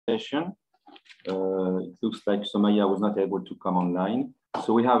session. It looks like Somaya was not able to come online.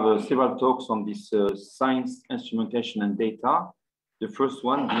 So we have several talks on this science, instrumentation, and data. The first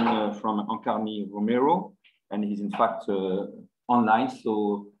one being from Encarni Romero, and he's in fact online.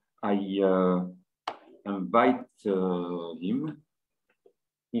 So I invite him,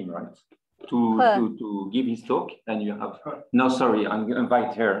 right, to give his talk. And you have her. No, sorry, I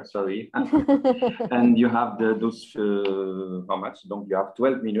invite her. Sorry, and you have those how much? Donc you have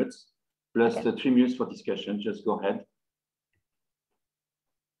 12 minutes plus the 3 minutes for discussion. Just go ahead.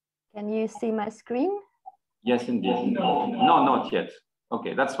 Can you see my screen? Yes, indeed. No, not yet.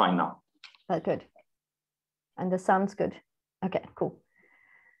 Okay, that's fine now. Good. And the sound's good. Okay, cool.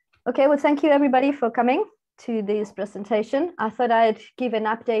 Okay, well, thank you everybody for coming to this presentation. I thought I'd give an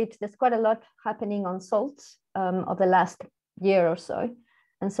update. There's quite a lot happening on salt of the last year or so.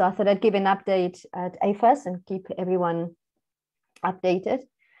 And so I thought I'd give an update at AfAS and keep everyone updated.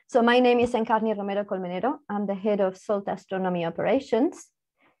 So my name is Encarni Romero Colmenero. I'm the head of salt astronomy operations.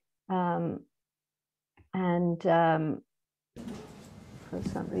 For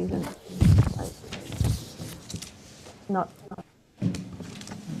some reason,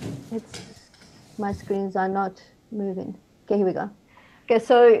 my screens are not moving. Okay, here we go. Okay,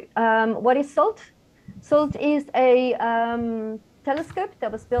 so what is SALT? SALT is a telescope that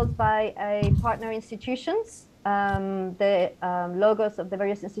was built by a partner institutions. The logos of the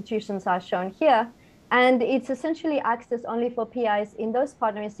various institutions are shown here. And it's essentially access only for PIs in those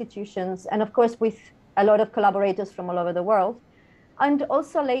partner institutions, and of course with a lot of collaborators from all over the world. And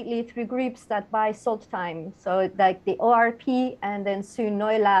also lately through groups that buy SALT time. So like the ORP and then soon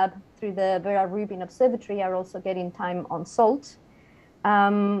NOILAB through the Vera Rubin Observatory are also getting time on SALT.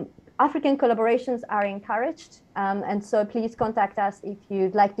 African collaborations are encouraged. And so please contact us if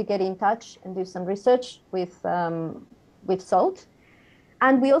you'd like to get in touch and do some research with SALT.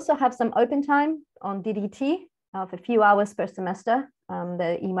 And we also have some open time on DDT of a few hours per semester.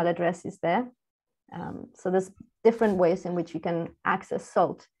 The email address is there. So there's different ways in which you can access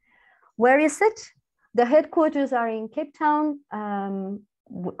SALT. Where is it? The headquarters are in Cape Town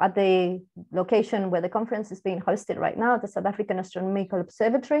at the location where the conference is being hosted right now, the South African Astronomical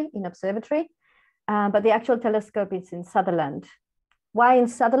Observatory in Observatory. But the actual telescope is in Sutherland. Why in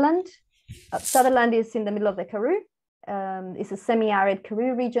Sutherland? Sutherland is in the middle of the Karoo. It's a semi-arid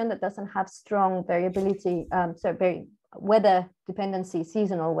Karoo region that doesn't have strong variability, very weather dependency,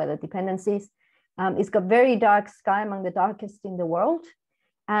 seasonal weather dependencies. It's got very dark sky, among the darkest in the world.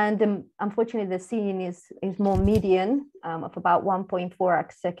 And unfortunately, the scene is more median of about 1.4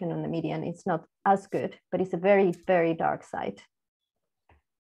 arcsecond on the median. It's not as good, but it's a very, very dark site.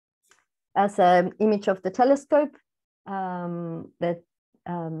 As an image of the telescope, that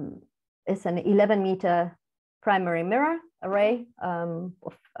is an 11-meter primary mirror array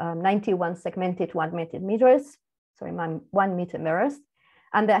of 91 segmented 1 meter mirrors.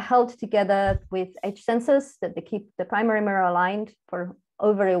 And they're held together with edge sensors that they keep the primary mirror aligned for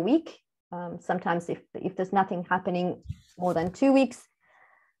over a week. Sometimes if there's nothing happening, more than 2 weeks.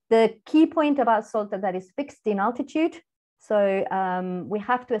 The key point about SALT that is fixed in altitude. So we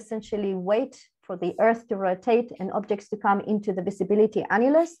have to essentially wait for the Earth to rotate and objects to come into the visibility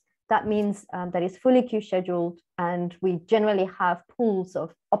annulus. That means that it's fully Q scheduled, and we generally have pools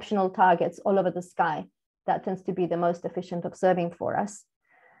of optional targets all over the sky. That tends to be the most efficient observing for us.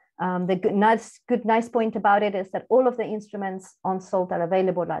 The nice point about it is that all of the instruments on SALT are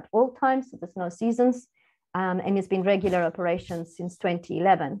available at all times, so there's no seasons, and it's been regular operations since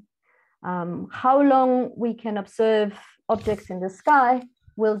 2011. How long we can observe objects in the sky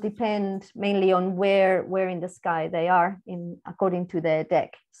will depend mainly on where in the sky they are according to their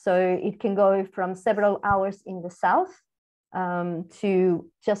deck. So it can go from several hours in the south to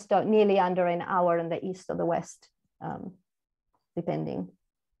just nearly under an hour in the east or the west, depending.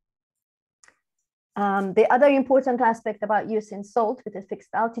 The other important aspect about using SALT with a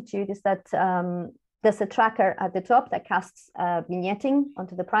fixed altitude is that there's a tracker at the top that casts vignetting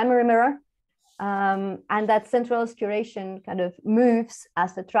onto the primary mirror. And that central obscuration kind of moves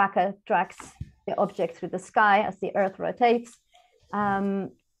as the tracker tracks the object through the sky as the Earth rotates.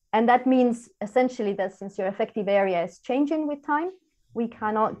 And that means essentially that since your effective area is changing with time, we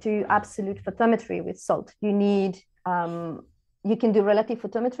cannot do absolute photometry with SALT. You need, you can do relative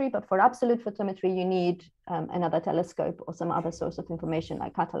photometry, but for absolute photometry, you need another telescope or some other source of information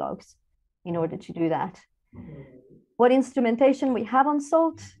like catalogs in order to do that. What instrumentation we have on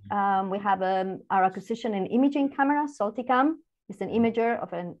SALT? We have our acquisition and imaging camera, SALTICAM. It's an imager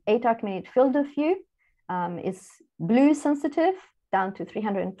of an 8 arc-minute field of view. It's blue sensitive down to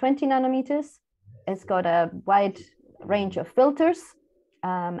 320 nanometers. It's got a wide range of filters.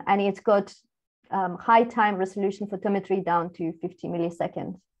 and it's got high time resolution photometry down to 50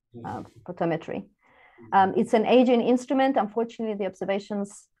 millisecond photometry. It's an aging instrument. Unfortunately, the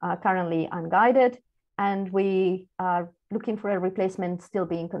observations are currently unguided, and we are looking for a replacement still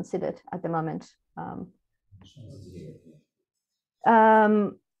being considered at the moment.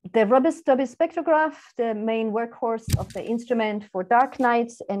 The robust Dobby spectrograph, the main workhorse of the instrument for dark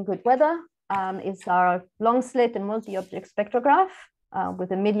nights and good weather, is our long slit and multi-object spectrograph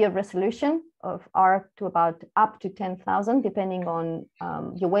with a medium resolution of R to about up to 10,000, depending on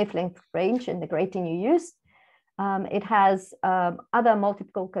your wavelength range and the grating you use. It has other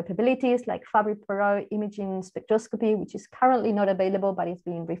multiple capabilities like Fabry-Perot imaging spectroscopy, which is currently not available, but is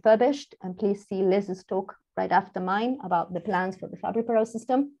being refurbished. And please see Liz's talk right after mine about the plans for the Fabry-Perot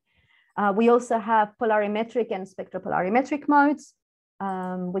system. We also have polarimetric and spectropolarimetric modes,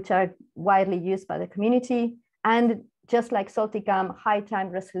 which are widely used by the community. And just like Salticam, high time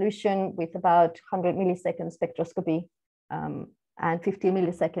resolution with about 100 millisecond spectroscopy and 50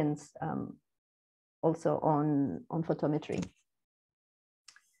 milliseconds also on photometry.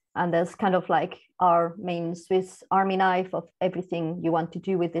 And that's kind of like our main Swiss Army knife of everything you want to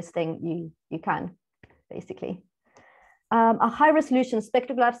do with this thing, you can, basically. A high resolution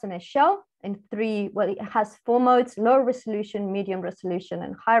spectrographs in a shell in it has 4 modes: low resolution, medium resolution,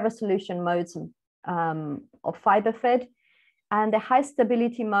 and high resolution modes of fiber fed. And the high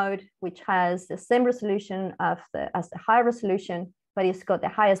stability mode, which has the same resolution as the high resolution, but it's got the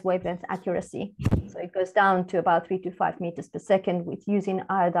highest wavelength accuracy. So it goes down to about 3 to 5 meters per second with using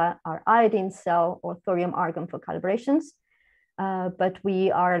either our iodine cell or thorium argon for calibrations. But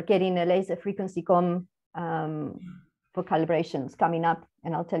we are getting a laser frequency COM for calibrations coming up,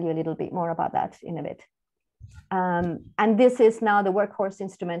 and I'll tell you a little bit more about that in a bit. And this is now the workhorse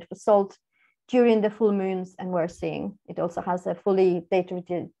instrument for SALT during the full moons, and we're seeing it also has a fully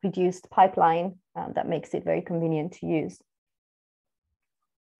data reduced pipeline that makes it very convenient to use.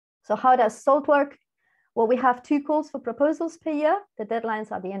 So how does SALT work? Well, we have 2 calls for proposals per year. The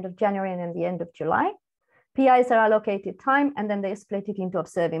deadlines are the end of January and the end of July. PIs are allocated time, and then they split it into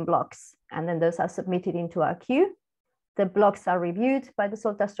observing blocks. And then those are submitted into our queue. The blocks are reviewed by the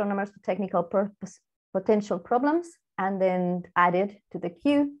SALT astronomers for technical potential problems, and then added to the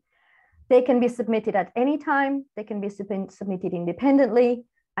queue. They can be submitted at any time. They can be submitted independently.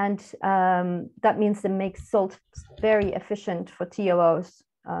 And that means it makes SALT very efficient for TOOs.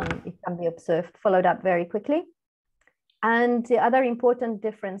 It can be observed, followed up very quickly. And the other important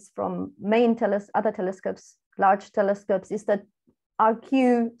difference from other telescopes, large telescopes, is that our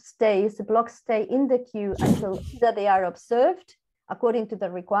queue stays, the blocks stay in the queue until either they are observed according to the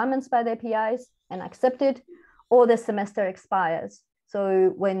requirements by the PIs and accepted, or the semester expires.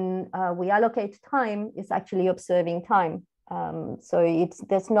 So when we allocate time, it's actually observing time. So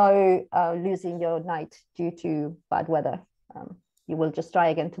there's no losing your night due to bad weather. You will just try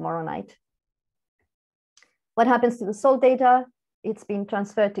again tomorrow night. What happens to the SALT data? It's been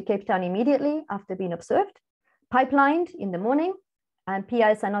transferred to Cape Town immediately after being observed, pipelined in the morning, and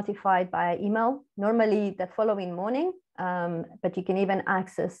PIs are notified by email, normally the following morning, but you can even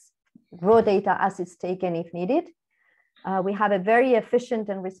access raw data as it's taken if needed. We have a very efficient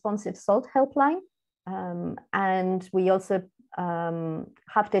and responsive SALT helpline, and we also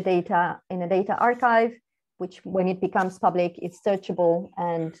have the data in a data archive, which when it becomes public, it's searchable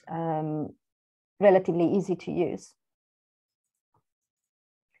and relatively easy to use.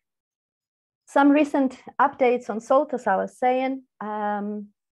 Some recent updates on SALT, as I was saying.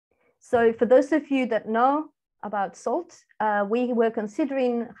 So for those of you that know about SALT, we were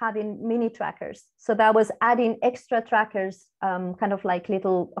considering having mini trackers. So that was adding extra trackers, kind of like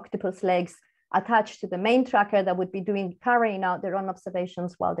little octopus legs attached to the main tracker that would be carrying out their own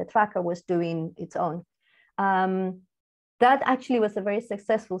observations while the tracker was doing its own. That actually was a very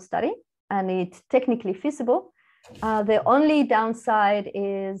successful study, and it's technically feasible. The only downside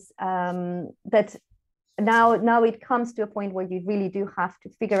is that now it comes to a point where you really do have to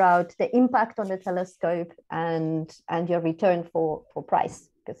figure out the impact on the telescope and your return for price,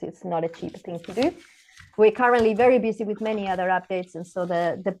 because it's not a cheap thing to do. We're currently very busy with many other updates, and so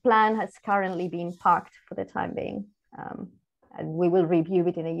the plan has currently been parked for the time being. And we will review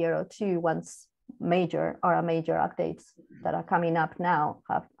it in a year or two once major updates that are coming up now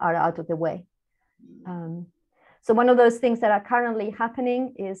are out of the way. So one of those things that are currently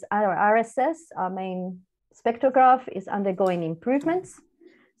happening is our RSS, our main spectrograph, is undergoing improvements.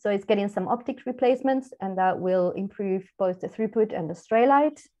 So it's getting some optic replacements, and that will improve both the throughput and the stray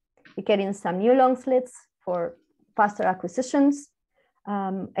light. We're getting some new long slits for faster acquisitions,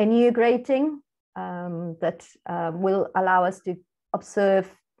 a new grating that will allow us to observe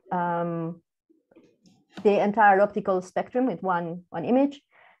the entire optical spectrum with one image.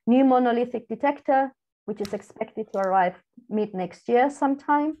 New monolithic detector, which is expected to arrive mid next year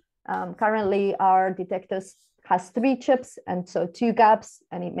sometime. Currently, our detectors has 3 chips and so 2 gaps,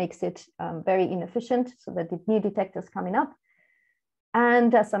 and it makes it very inefficient, so that the new detectors coming up.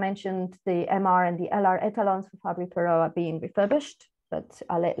 And as I mentioned, the MR and the LR etalons for Fabry-Perot are being refurbished, but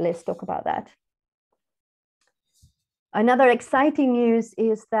I'll let Les talk about that. Another exciting news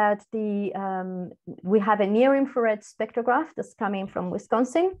is that we have a near-infrared spectrograph that's coming from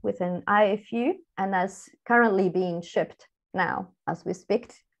Wisconsin with an IFU, and that's currently being shipped now as we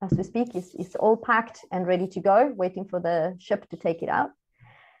speak. It's all packed and ready to go, waiting for the ship to take it out.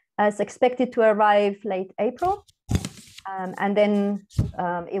 It's expected to arrive late April. And then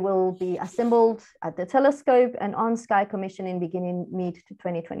it will be assembled at the telescope and on sky commissioning beginning mid to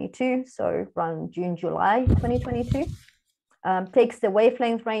 2022, so around June, July 2022. Takes the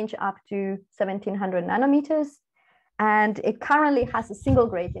wavelength range up to 1700 nanometers, and it currently has a single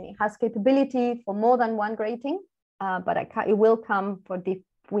grating. It has capability for more than one grating, but it will come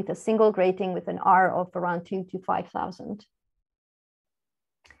with a single grating with an R of around 2,000 to 5,000.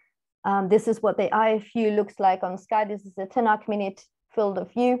 This is what the IFU looks like on sky. This is a 10 arc-minute field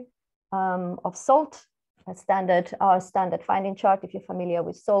of view of SALT, our standard finding chart if you're familiar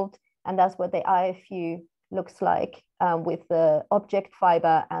with SALT, and that's what the IFU looks like with the object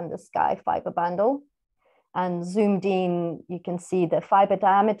fiber and the sky fiber bundle. And zoomed in, you can see the fiber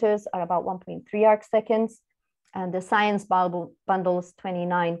diameters are about 1.3 arc seconds, and the science bundle is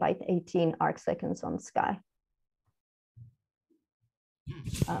 29 by 18 arc seconds on sky.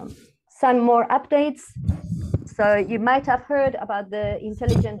 Some more updates. So you might have heard about the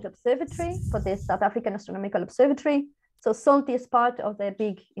Intelligent Observatory for the South African Astronomical Observatory. So SALT is part of the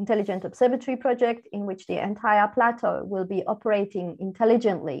big Intelligent Observatory project, in which the entire plateau will be operating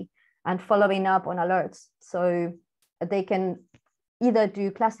intelligently and following up on alerts. So they can either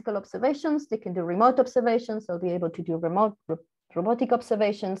do classical observations, they can do remote observations, they'll be able to do remote robotic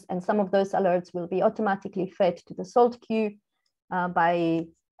observations, and some of those alerts will be automatically fed to the SALT queue by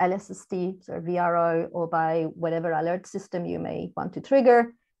LSST, so VRO, or by whatever alert system you may want to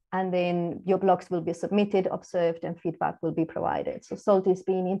trigger. And then your blocks will be submitted, observed, and feedback will be provided. So SALT is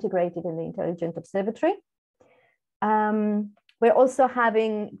being integrated in the Intelligent Observatory. We're also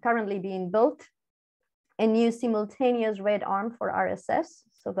currently being built a new simultaneous red arm for RSS.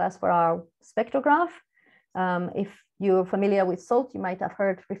 So that's for our spectrograph. If you're familiar with SALT, you might have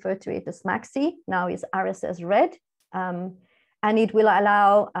heard referred to it as MAXI. Now it's RSS red. And it will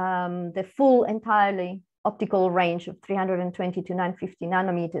allow the full entirely optical range of 320 to 950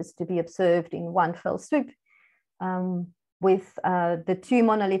 nanometers to be observed in one fell swoop with the 2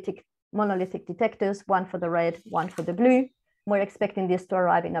 monolithic detectors, one for the red, one for the blue. We're expecting this to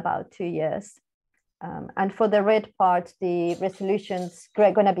arrive in about 2 years. And for the red part, the resolution's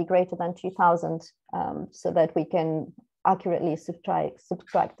going to be greater than 2000 so that we can accurately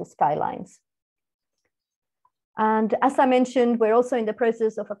subtract the skylines. And as I mentioned, we're also in the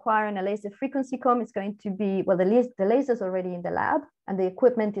process of acquiring a laser frequency comb. It's going to be, well, the laser's already in the lab and the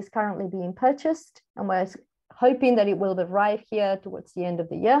equipment is currently being purchased. And we're hoping that it will arrive here towards the end of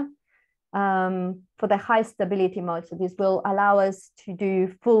the year for the high stability mode. So this will allow us to do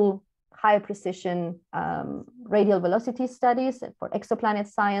full high precision radial velocity studies for exoplanet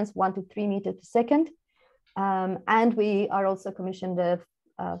science, 1 to 3 meters per second. And we are also commissioned a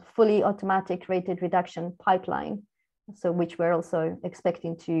fully automatic rated reduction pipeline, so which we're also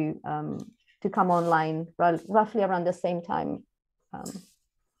expecting to come online roughly around the same time.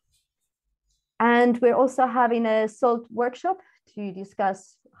 And we're also having a SALT workshop to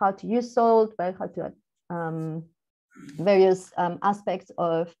discuss how to use SALT, how to various aspects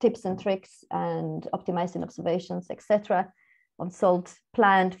of tips and tricks and optimizing observations, etc. on SALT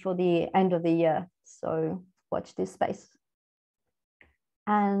planned for the end of the year. So watch this space.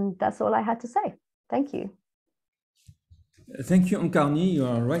 And that's all I had to say. Thank you. Thank you, Ankarni. You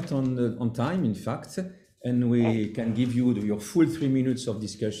are right on time, in fact, and we can give you your full 3 minutes of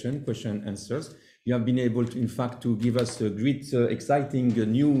discussion, question and answers. You have been able to, in fact, to give us a great, exciting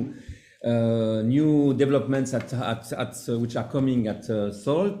new developments which are coming at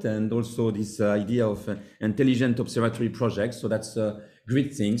SALT, and also this idea of intelligent observatory project. So that's a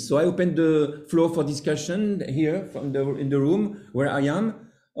great thing. So I open the floor for discussion here in the room where I am,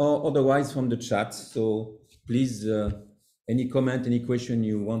 or otherwise from the chat. So please, any comment, any question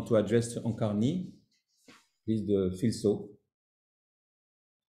you want to address to Ankarni, please feel so.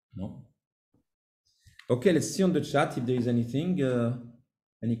 No? Okay, let's see on the chat if there is anything.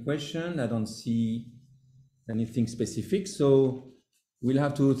 Any question? I don't see anything specific. So We'll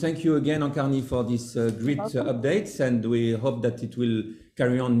have to thank you again, Ankarni, for this great updates, and we hope that it will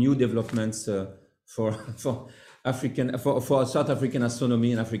carry on new developments for South African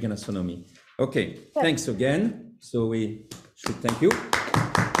astronomy and African astronomy. Okay, thanks again. So we should thank you.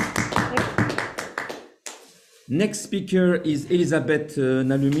 Next speaker is Elisabeth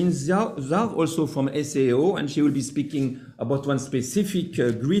Nalumin-Zav, also from SAO, and she will be speaking about one specific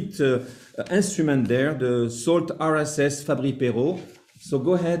great instrument there, the SALT RSS Fabry-Perot. So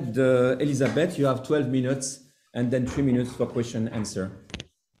go ahead, Elisabeth, you have 12 minutes and then 3 minutes for question and answer.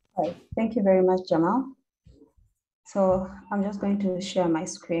 Right. Thank you very much, Jamal. So I'm just going to share my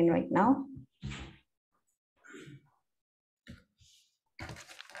screen right now.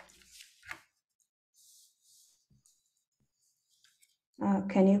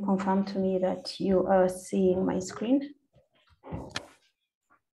 Can you confirm to me that you are seeing my screen?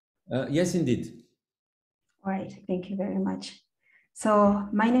 Yes, indeed. All right, thank you very much. So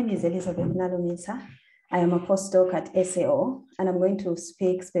my name is Elisabeth Nalumin-Zav. I am a postdoc at SAO, and I'm going to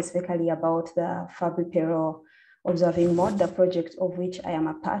speak specifically about the Fabry-Perot observing mode, the project of which I am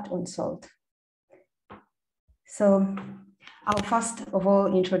a part on SALT. So I'll first of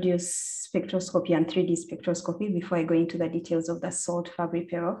all introduce spectroscopy and 3D spectroscopy before I go into the details of the SALT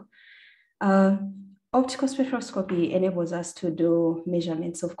Fabry-Perot. Optical spectroscopy enables us to do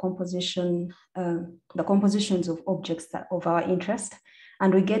measurements of composition, the compositions of objects of our interest,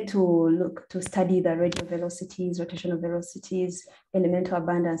 and we get to study the radial velocities, rotational velocities, elemental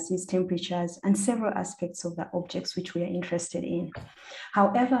abundances, temperatures, and several aspects of the objects which we are interested in.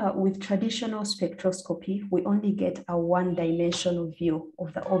 However, with traditional spectroscopy, we only get a one-dimensional view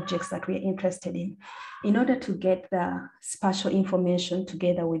of the objects that we are interested in. In order to get the spatial information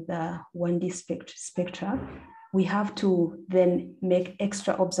together with the 1D spectra, we have to then make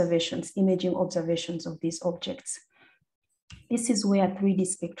extra observations, imaging observations of these objects. This is where 3D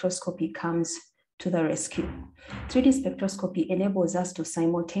spectroscopy comes to the rescue. 3D spectroscopy enables us to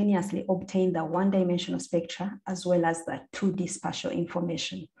simultaneously obtain the one-dimensional spectra as well as the 2D spatial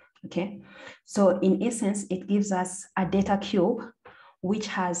information, okay? So in essence, it gives us a data cube which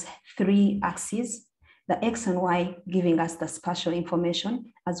has 3 axes, the X and Y giving us the spatial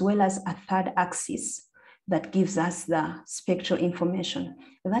information, as well as a third axis that gives us the spectral information.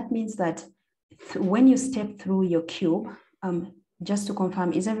 That means that when you step through your cube, just to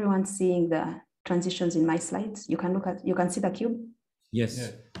confirm, is everyone seeing the transitions in my slides? You can see the cube? Yes.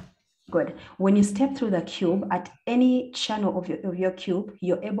 Yeah. Good. When you step through the cube, at any channel of your cube,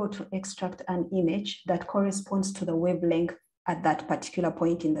 you're able to extract an image that corresponds to the wavelength at that particular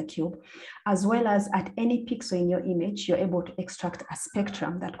point in the cube, as well as at any pixel in your image, you're able to extract a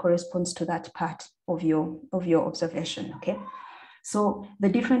spectrum that corresponds to that part of your observation, okay? So the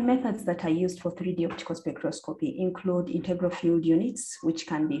different methods that are used for 3D optical spectroscopy include integral field units, which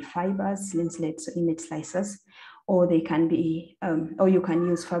can be fibers, lenslets, or image slicers, or they can be, or you can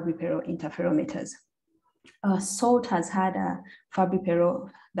use Fabry-Perot interferometers. SALT has had a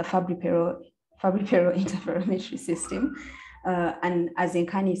the Fabry-Perot interferometry system, and as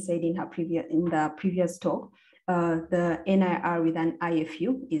Nkani said in the previous talk, the NIR with an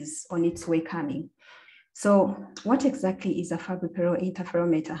IFU is on its way coming. So what exactly is a Fabry-Perot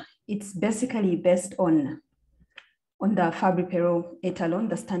interferometer? It's basically based on the Fabry-Perot étalon,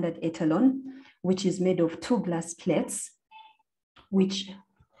 the standard étalon, which is made of 2 glass plates,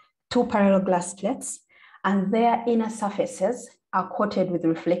 2 parallel glass plates, and their inner surfaces are coated with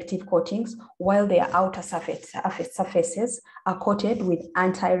reflective coatings, while their outer surfaces are coated with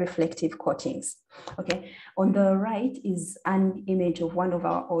anti-reflective coatings. Okay, on the right is an image of one of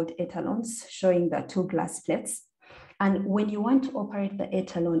our old étalons showing the 2 glass plates. And when you want to operate the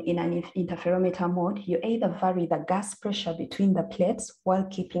étalon in an interferometer mode, you either vary the gas pressure between the plates while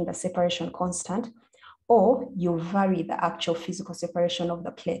keeping the separation constant, or you vary the actual physical separation of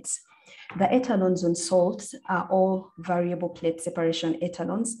the plates. The étalons on SALT are all variable plate separation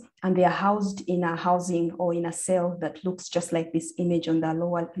étalons, and they are housed in a housing or in a cell that looks just like this image on the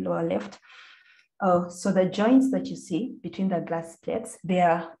lower left. So the joints that you see between the glass plates, they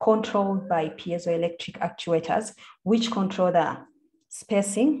are controlled by piezoelectric actuators, which control the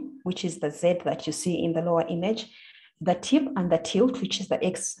spacing, which is the Z that you see in the lower image, the tip and the tilt, which is the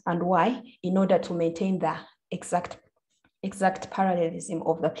X and Y, in order to maintain the exact parallelism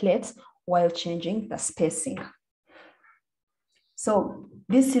of the plates while changing the spacing. So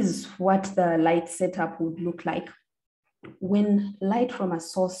this is what the light setup would look like. When light from a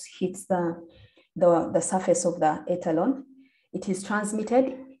source hits the surface of the étalon, it is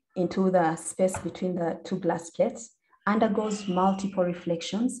transmitted into the space between the 2 glass plates, undergoes multiple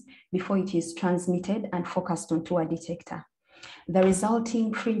reflections before it is transmitted and focused onto a detector. The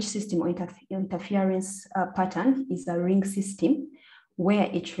resulting fringe system or interference pattern is a ring system where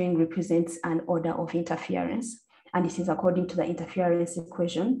each ring represents an order of interference. And this is according to the interference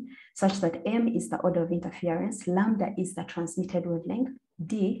equation, such that M is the order of interference, lambda is the transmitted wavelength,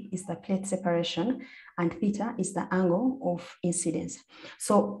 D is the plate separation, and theta is the angle of incidence.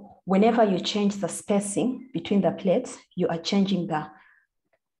 So whenever you change the spacing between the plates, you are changing the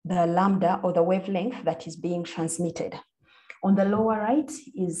lambda or the wavelength that is being transmitted. On the lower right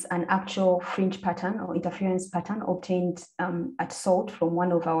is an actual fringe pattern or interference pattern obtained at SALT from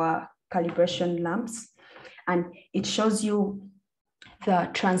one of our calibration lamps. And it shows you the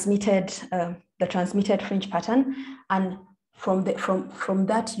transmitted fringe pattern. And from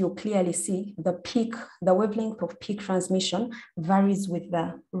that, you clearly see the wavelength of peak transmission varies with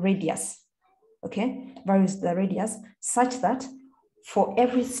the radius, okay? Varies the radius such that for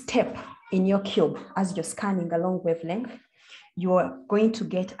every step in your cube, as you're scanning along wavelength, you are going to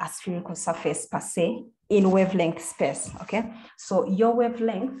get a spherical surface per se in wavelength space, okay? So your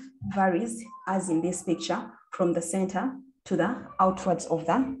wavelength varies, as in this picture, from the center to the outwards of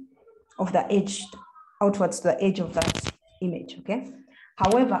the edge, outwards to the edge of that image, okay?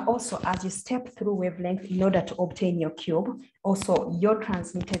 However, also as you step through wavelength in order to obtain your cube, also your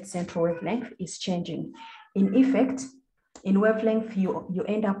transmitted central wavelength is changing. In effect, in wavelength, you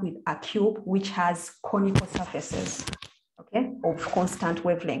end up with a cube which has conical surfaces, okay, of constant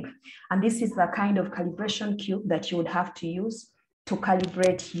wavelength. And this is the kind of calibration cube that you would have to use to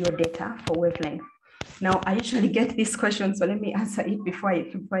calibrate your data for wavelength. Now, I usually get this question, so let me answer it before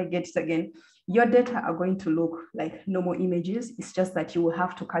I get it again. Your data are going to look like normal images. It's just that you will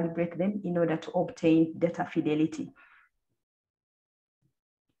have to calibrate them in order to obtain data fidelity.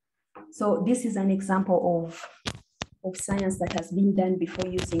 So this is an example of science that has been done before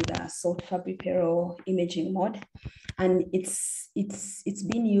using the SALT Fabry-Perot imaging mode. And it's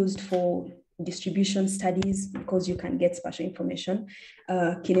been used for distribution studies because you can get spatial information,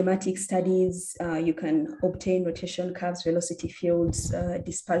 kinematic studies, you can obtain rotation curves, velocity fields,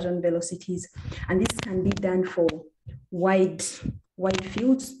 dispersion velocities. And this can be done for wide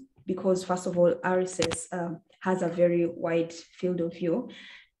fields because first of all, RSS has a very wide field of view.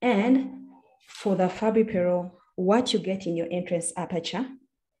 And for the Fabry-Perot, what you get in your entrance aperture,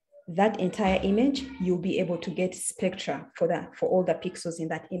 that entire image, you'll be able to get spectra for all the pixels in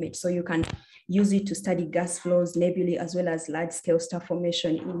that image. So you can use it to study gas flows, nebulae, as well as large scale star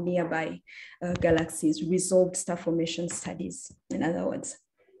formation in nearby galaxies, resolved star formation studies, in other words.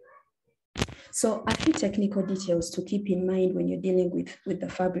 So a few technical details to keep in mind when you're dealing with the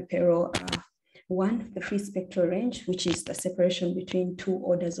Fabry-Perot are: one, the free spectral range, which is the separation between two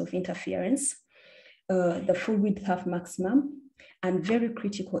orders of interference. The full width half maximum, and very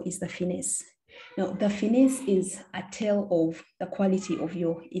critical is the finesse. Now, the finesse is a tell of the quality of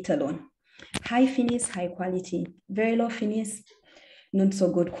your etalon. High finesse, high quality. Very low finesse, not so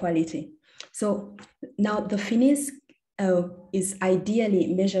good quality. So now the finesse is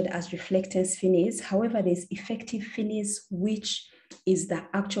ideally measured as reflectance finesse. However, there's effective finesse, which is the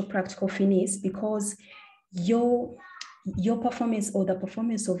actual practical finesse, because your performance or the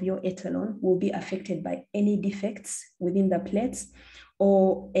performance of your etalon will be affected by any defects within the plates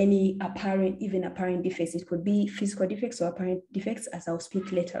or any apparent defects. It could be physical defects or apparent defects, as I'll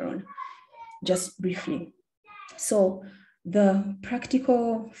speak later on, just briefly. So the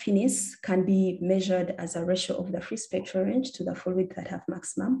practical finesse can be measured as a ratio of the free spectral range to the full width at half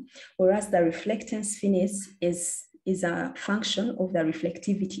maximum, whereas the reflectance finesse is a function of the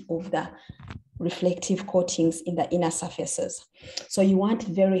reflectivity of the reflective coatings in the inner surfaces. So you want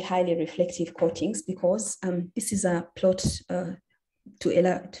very highly reflective coatings because this is a plot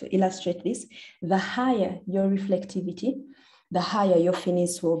to illustrate this. The higher your reflectivity, the higher your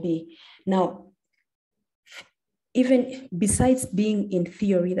finesse will be. Now, even besides being in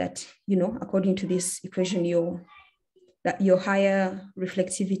theory that, according to this equation, that your higher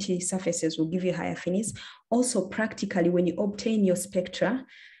reflectivity surfaces will give you higher finesse, also practically when you obtain your spectra,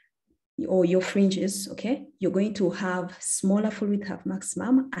 or your fringes, okay, you're going to have smaller full width half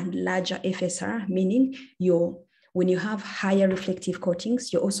maximum and larger FSR, meaning when you have higher reflective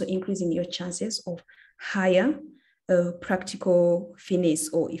coatings, you're also increasing your chances of higher practical finesse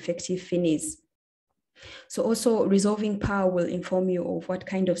or effective finesse. So also resolving power will inform you of what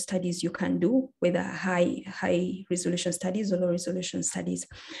kind of studies you can do, whether high resolution studies or low resolution studies.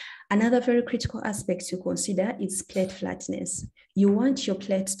 Another very critical aspect to consider is plate flatness. You want your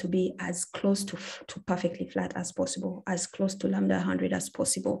plates to be as close to perfectly flat as possible, as close to lambda 100 as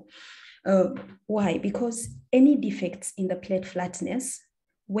possible. Why? Because any defects in the plate flatness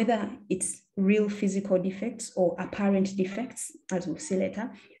whether it's real physical defects or apparent defects, as we'll see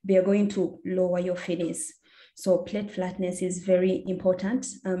later, they are going to lower your finis. So plate flatness is very important,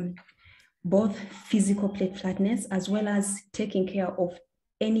 both physical plate flatness as well as taking care of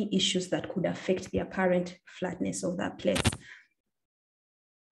any issues that could affect the apparent flatness of that plate.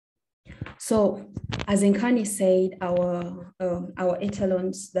 So as Nkani said, our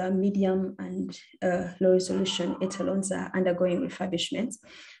etalons, the medium and low resolution etalons are undergoing refurbishments.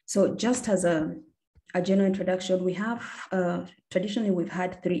 So just as a general introduction, we have, traditionally we've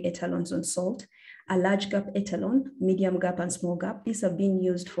had 3 etalons on SALT: a large gap etalon, medium gap and small gap. These have been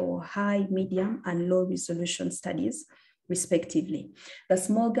used for high, medium and low resolution studies, respectively. The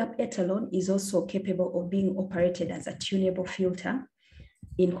small gap etalon is also capable of being operated as a tunable filter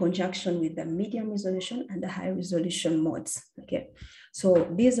in conjunction with the medium resolution and the high resolution modes. Okay, so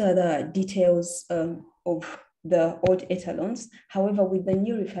these are the details of the old etalons. However, with the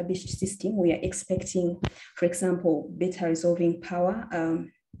new refurbished system, we are expecting, for example, beta resolving power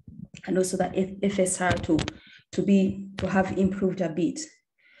and also the FSR to have improved a bit.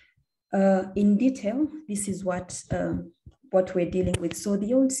 In detail, this is what we're dealing with. So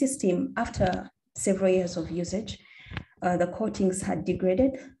the old system, after several years of usage, the coatings had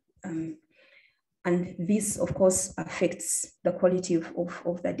degraded, and this, of course, affects the quality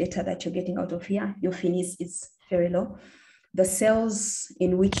of the data that you're getting out of here. Your finis is very low. The cells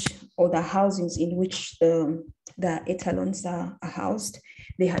in which, or the housings in which the etalons are housed,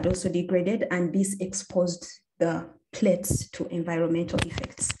 they had also degraded, and this exposed the plates to environmental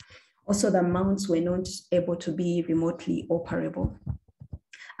effects. Also, the mounts were not able to be remotely operable,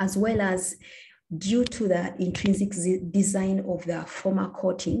 as well as due to the intrinsic design of the former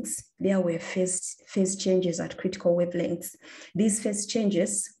coatings, there were phase changes at critical wavelengths. These phase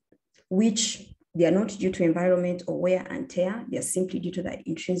changes, which they are not due to environment or wear and tear, they are simply due to the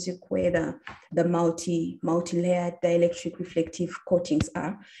intrinsic way the multi-layered dielectric reflective coatings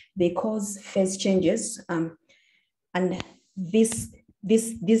are. They cause phase changes, and these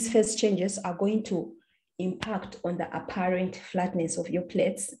phase changes are going to impact on the apparent flatness of your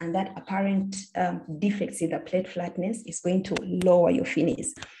plates, and that apparent defects in the plate flatness is going to lower your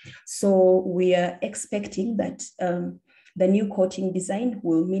finis. So we are expecting that the new coating design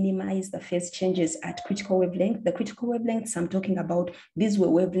will minimize the phase changes at critical wavelength. The critical wavelengths I'm talking about, these were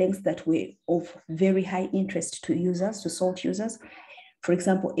wavelengths that were of very high interest to users, to SALT users. For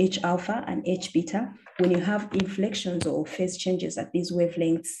example, H alpha and H beta. When you have inflections or phase changes at these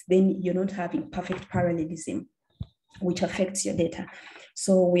wavelengths, then you're not having perfect parallelism, which affects your data.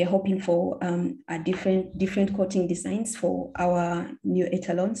 So we are hoping for a different coating designs for our new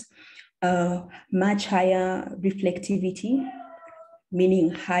etalons, much higher reflectivity,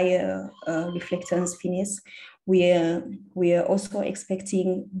 meaning higher reflectance finis. We are also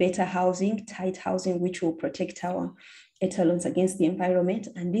expecting better housing, tight housing, which will protect our etalons against the environment.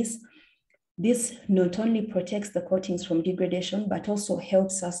 And this not only protects the coatings from degradation, but also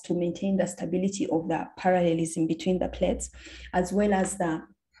helps us to maintain the stability of the parallelism between the plates, as well as the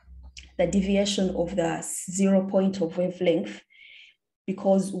deviation of the 0 point of wavelength,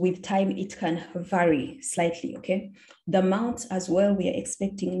 because with time it can vary slightly, okay? The mounts as well, we are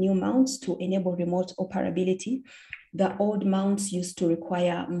expecting new mounts to enable remote operability. The old mounts used to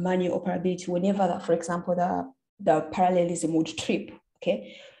require manual operability whenever, for example, the parallelism would trip,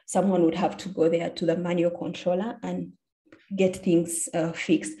 okay? Someone would have to go there to the manual controller and get things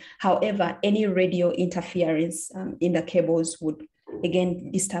fixed. However, any radio interference in the cables would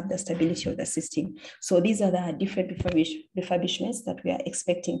again disturb the stability of the system. So these are the different refurbishments that we are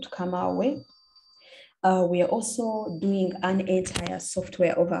expecting to come our way. We are also doing an entire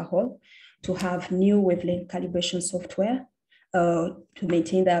software overhaul to have new wavelength calibration software to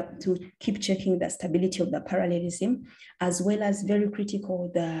maintain that, to keep checking the stability of the parallelism, as well as very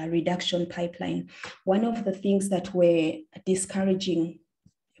critical, the reduction pipeline. One of the things that were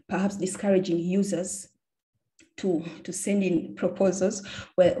perhaps discouraging users to send in proposals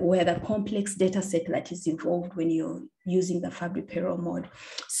were the complex data set that is involved when you're using the fabric payroll mode.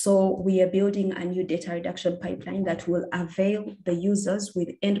 So we are building a new data reduction pipeline that will avail the users with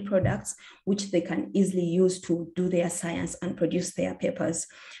end products, which they can easily use to do their science and produce their papers.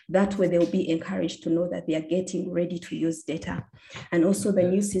 That way they'll be encouraged to know that they are getting ready to use data. And also the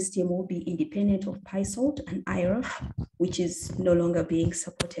new system will be independent of PySalt and IRF, which is no longer being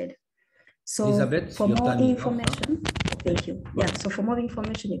supported. So Elizabeth, for more information, thank you. Right. Yeah, so for more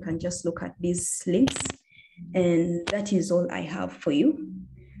information, you can just look at these links. And that is all I have for you.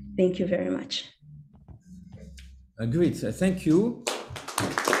 Thank you very much. Great, thank you.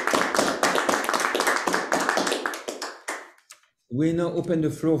 We now open the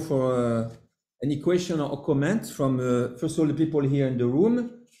floor for any question or comment from, first of all, the people here in the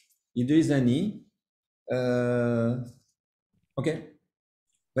room, if there is any. Okay,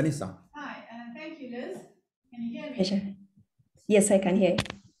 Vanessa. Hi, thank you, Liz. Can you hear me? Yes, I can hear. Okay.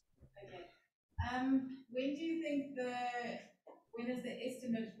 When do you think when is the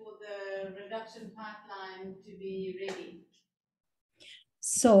estimate for the reduction pipeline to be ready?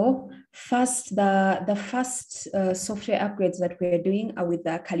 So first, the first software upgrades that we are doing are with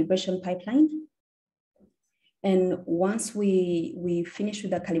the calibration pipeline. And once we finish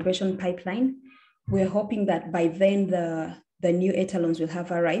with the calibration pipeline, we're hoping that by then the new etalons will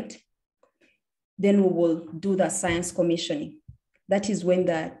have arrived. Then we will do the science commissioning. That is when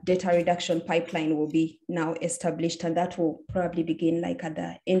the data reduction pipeline will be now established, and that will probably begin like at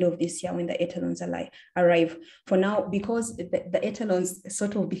the end of this year when the etalons arrive. For now, because the etalons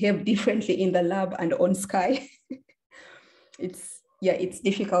sort of behave differently in the lab and on Sky, it's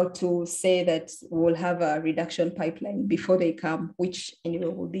difficult to say that we'll have a reduction pipeline before they come, which anyway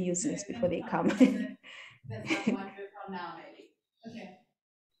will be useless before they come. That's like 1 year from now, maybe. Okay.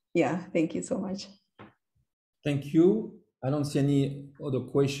 Yeah, thank you so much. Thank you. I don't see any other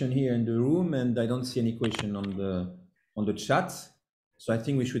question here in the room, and I don't see any question on the chat. So I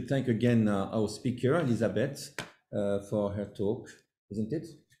think we should thank again our speaker, Elizabeth, for her talk, isn't it?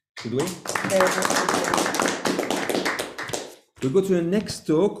 Should we? We'll go to the next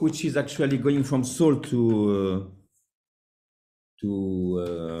talk, which is actually going from Seoul to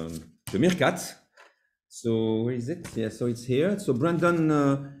Meerkat. So where is it? Yeah, so it's here. So Brandon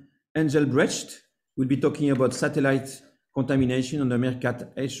Engelbrecht will be talking about satellite contamination on the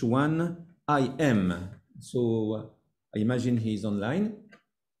Meerkat H1IM. So I imagine he's online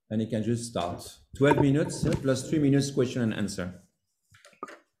and he can just start. 12 minutes plus 3 minutes question and answer.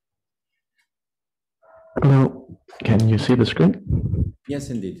 Hello, can you see the screen? Yes,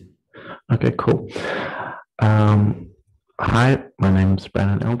 indeed. Okay, cool. Hi, my name is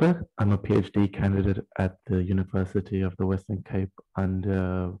Brandon Elbert. I'm a PhD candidate at the University of the Western Cape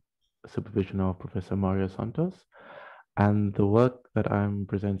under supervision of Professor Mario Santos. And the work that I'm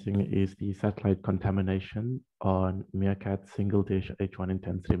presenting is the satellite contamination on Meerkat single dish H1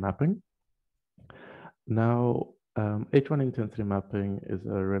 intensity mapping. Now, H1 intensity mapping is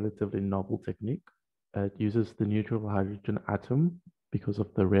a relatively novel technique. It uses the neutral hydrogen atom because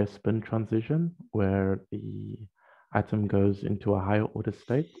of the rare spin transition, where the atom goes into a higher order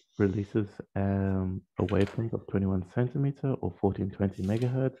state, releases a wavelength of 21 centimeter or 1420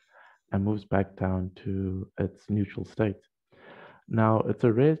 megahertz, and moves back down to its neutral state. Now, it's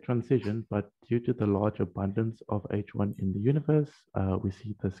a rare transition, but due to the large abundance of H1 in the universe, we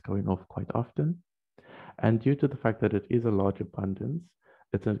see this going off quite often. And due to the fact that it is a large abundance,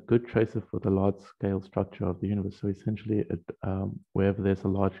 it's a good tracer for the large scale structure of the universe. So essentially, wherever there's a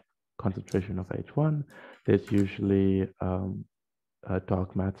large concentration of H1, there's usually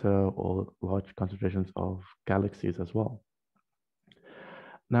dark matter or large concentrations of galaxies as well.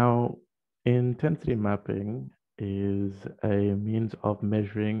 Now, intensity mapping is a means of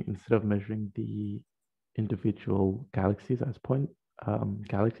measuring, instead of measuring the individual galaxies as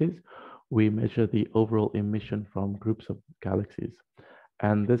galaxies, we measure the overall emission from groups of galaxies.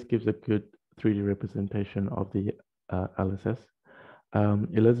 And this gives a good 3D representation of the LSS.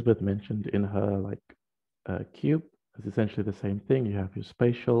 Elizabeth mentioned in her cube, it's essentially the same thing. You have your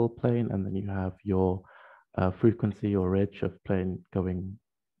spatial plane, and then you have your frequency or redshift plane going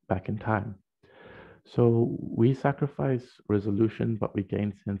back in time. So we sacrifice resolution, but we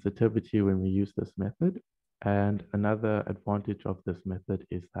gain sensitivity when we use this method. And another advantage of this method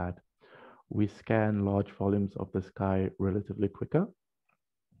is that we scan large volumes of the sky relatively quicker.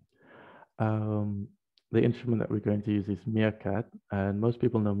 The instrument that we're going to use is Meerkat, and most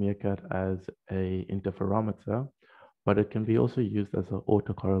people know Meerkat as an interferometer, but it can be also used as an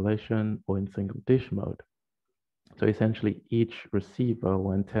autocorrelation or in single dish mode. So essentially, each receiver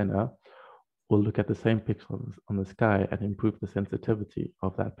or antenna will look at the same pixel on the sky and improve the sensitivity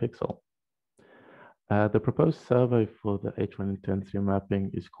of that pixel. The proposed survey for the H1 intensity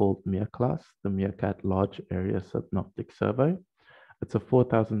mapping is called MEERCLASS, the Meerkat Large Area Synoptic Survey. It's a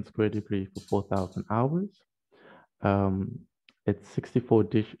 4,000 square degree for 4,000 hours. It's 64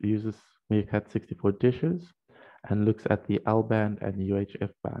 uses Meerkat 64 dishes and looks at the L band and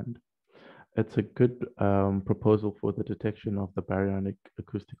UHF band. It's a good proposal for the detection of the baryonic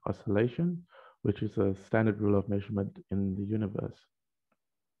acoustic oscillation, which is a standard rule of measurement in the universe.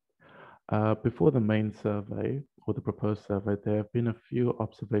 Before the main survey or the proposed survey, there have been a few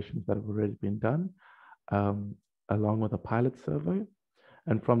observations that have already been done, along with a pilot survey.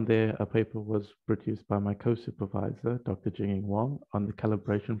 And from there, a paper was produced by my co-supervisor, Dr. Jinging Wong, on the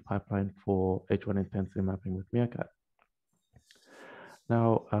calibration pipeline for H1 intensity mapping with Meerkat.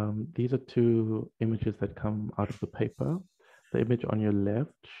 Now, these are two images that come out of the paper. The image on your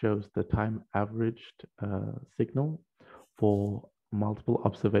left shows the time averaged signal for multiple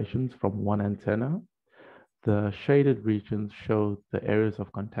observations from one antenna. The shaded regions show the areas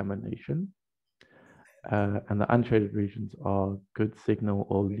of contamination, and the unshaded regions are good signal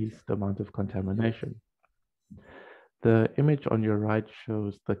or least amount of contamination. The image on your right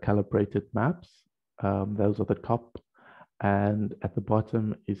shows the calibrated maps. Those are the top, and at the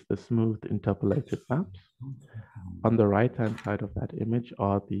bottom is the smooth interpolated maps. On the right-hand side of that image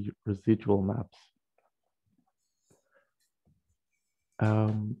are the residual maps.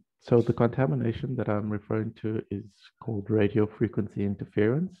 So the contamination that I'm referring to is called radio frequency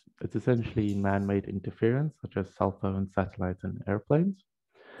interference. It's essentially man-made interference, such as cell phones, satellites, and airplanes.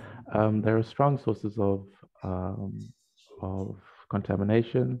 There are strong sources of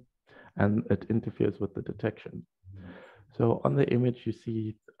contamination, and it interferes with the detection. So on the image, you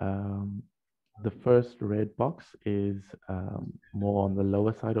see the first red box is more on the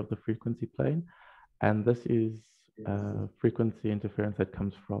lower side of the frequency plane, and this is frequency interference that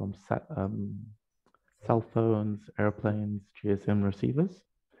comes from cell phones, airplanes, GSM receivers.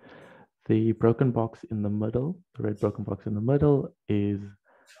 The broken box in the middle, the red broken box in the middle, is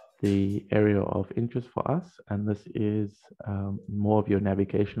the area of interest for us, and this is more of your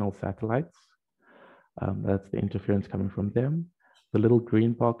navigational satellites. That's the interference coming from them. The little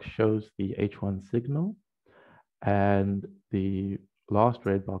green box shows the H1 signal, and the last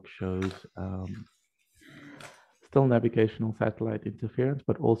red box shows still navigational satellite interference,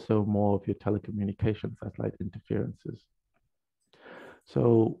 but also more of your telecommunication satellite interferences.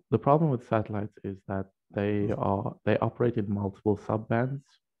 So the problem with satellites is that they operate in multiple subbands,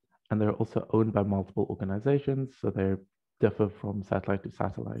 and they're also owned by multiple organizations, so they differ from satellite to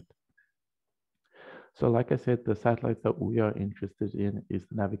satellite. So like I said, the satellites that we are interested in is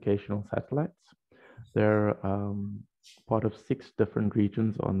the navigational satellites. They're part of 6 different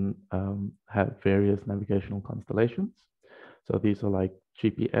regions on have various navigational constellations. So these are like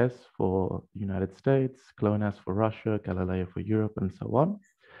GPS for the United States, GLONASS for Russia, Galileo for Europe, and so on.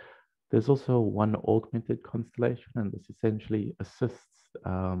 There's also one augmented constellation, and this essentially assists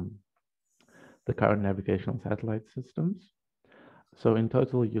the current navigational satellite systems. So in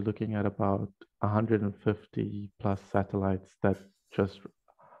total, you're looking at about 150 plus satellites that just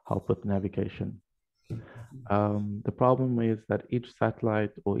help with navigation. The problem is that each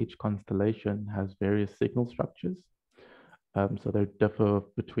satellite or each constellation has various signal structures. So they differ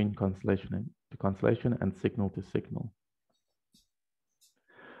between constellation to constellation and signal to signal.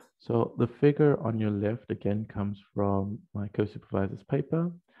 So the figure on your left again comes from my co-supervisor's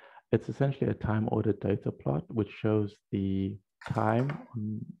paper. It's essentially a time-ordered data plot, which shows the time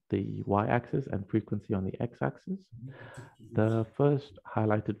on the y-axis and frequency on the x-axis. The first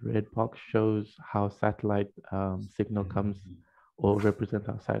highlighted red box shows how satellite signal comes or represents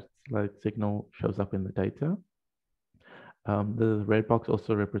how satellite signal shows up in the data. The red box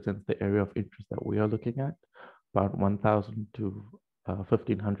also represents the area of interest that we are looking at, about 1000 to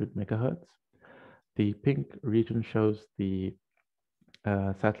 1500 megahertz. The pink region shows the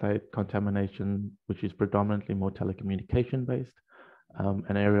satellite contamination, which is predominantly more telecommunication based,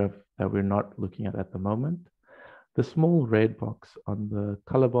 an area that we're not looking at the moment. The small red box on the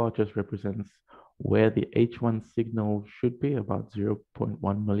color bar just represents where the H1 signal should be, about 0.1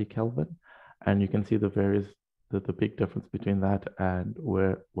 millikelvin. And you can see the big difference between that and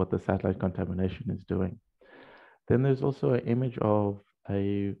what the satellite contamination is doing. Then there's also an image of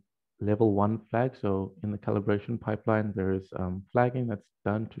a level 1 flag. So in the calibration pipeline, there is flagging that's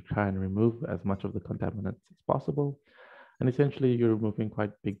done to try and remove as much of the contaminants as possible. And essentially, you're removing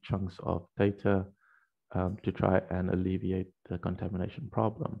quite big chunks of data to try and alleviate the contamination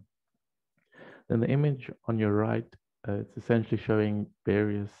problem. Then the image on your right, it's essentially showing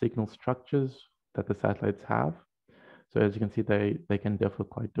various signal structures that the satellites have. So as you can see, they can differ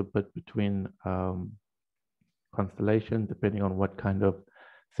quite a bit between constellation, depending on what kind of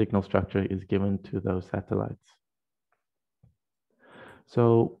signal structure is given to those satellites.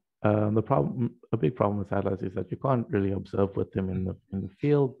 So a big problem with satellites is that you can't really observe with them in the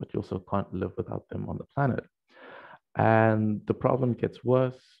field, but you also can't live without them on the planet. And the problem gets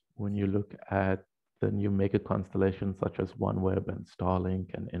worse when you look at the new mega constellations such as OneWeb and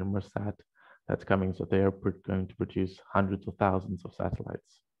Starlink and Inmarsat that's coming. So they are going to produce hundreds of thousands of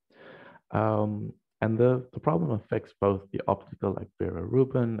satellites. And the problem affects both the optical like Vera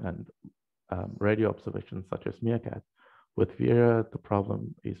Rubin and radio observations such as Meerkat, With Vera, the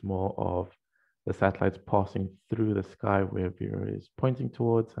problem is more of the satellites passing through the sky where Vera is pointing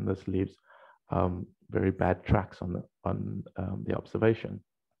towards, and this leaves very bad tracks on the observation.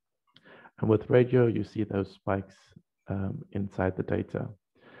 And with radio, you see those spikes inside the data.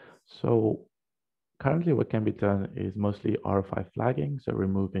 So currently what can be done is mostly RFI flagging, so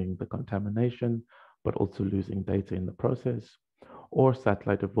removing the contamination, but also losing data in the process, or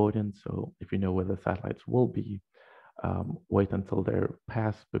satellite avoidance. So if you know where the satellites will be, wait until they're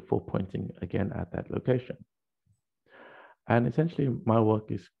passed before pointing again at that location. And essentially my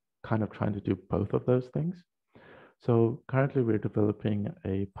work is kind of trying to do both of those things. So currently we're developing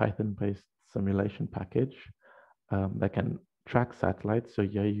a Python-based simulation package that can track satellites. So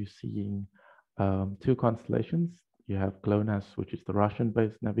here you're seeing two constellations. You have GLONASS, which is the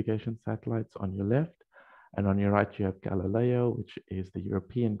Russian-based navigation satellites on your left, and on your right you have Galileo, which is the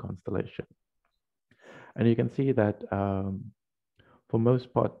European constellation. And you can see that for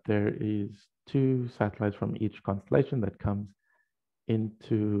most part there is two satellites from each constellation that comes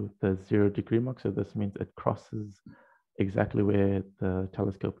into the 0-degree mark. So this means it crosses exactly where the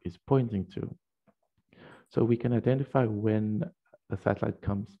telescope is pointing to. So we can identify when the satellite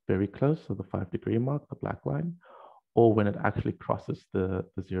comes very close, so the 5-degree mark, the black line, or when it actually crosses the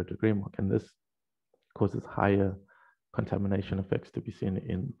 0-degree mark. And this causes higher contamination effects to be seen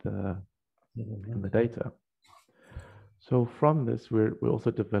in the data. So from this, we're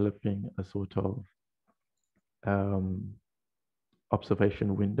also developing a sort of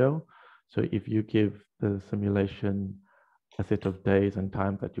observation window. So if you give the simulation a set of days and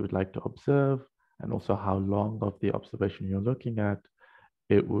times that you would like to observe, and also how long of the observation you're looking at,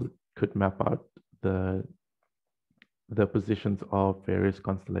 it could map out the positions of various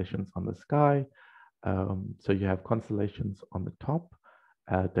constellations on the sky. So you have constellations on the top,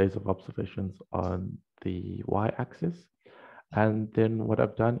 days of observations on the y-axis. And then what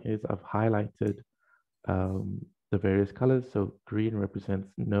I've done is I've highlighted the various colors. So green represents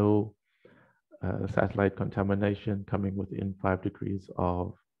no satellite contamination coming within 5 degrees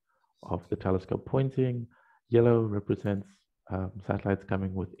of the telescope pointing. Yellow represents satellites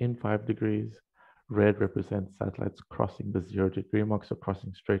coming within 5 degrees. Red represents satellites crossing the 0-degree mark, so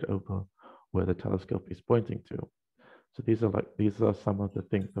crossing straight over where the telescope is pointing to. So these are some of the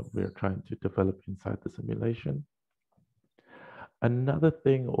things that we're trying to develop inside the simulation. Another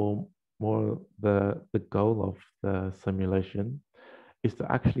thing, or more the goal of the simulation, is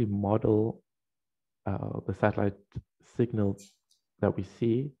to actually model the satellite signal that we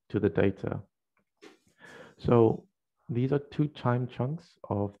see to the data. So these are two time chunks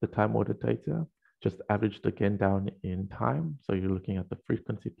of the time ordered data, just averaged again down in time. So you're looking at the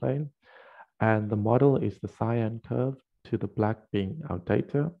frequency plane. And the model is the cyan curve, to the black being our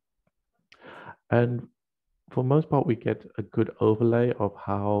data. And for most part, we get a good overlay of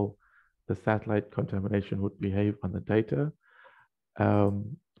how the satellite contamination would behave on the data.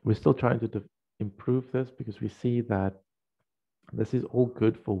 We're still trying to improve this, because we see that this is all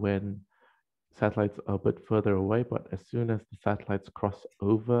good for when satellites are a bit further away, but as soon as the satellites cross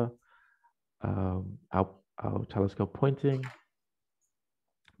over our telescope pointing,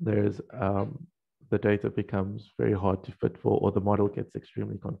 there's the data becomes very hard to fit for, or the model gets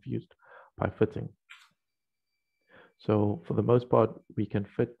extremely confused by fitting. So for the most part, we can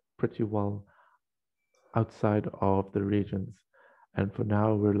fit pretty well outside of the regions. And for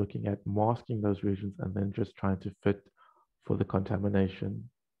now, we're looking at masking those regions and then just trying to fit for the contamination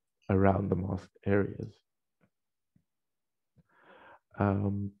around the masked areas.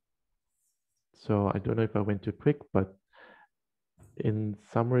 So I don't know if I went too quick, but in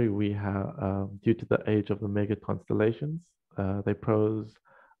summary, we have, due to the age of the mega constellations, they pose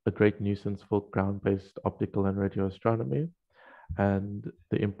a great nuisance for ground-based optical and radio astronomy. And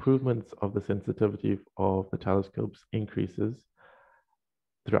the improvements of the sensitivity of the telescopes increases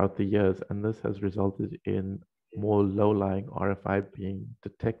throughout the years. And this has resulted in more low-lying RFI being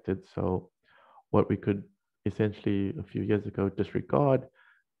detected. So what we could essentially a few years ago disregard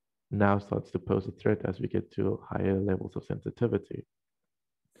now starts to pose a threat as we get to higher levels of sensitivity.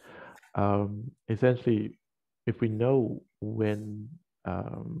 Essentially, if we know when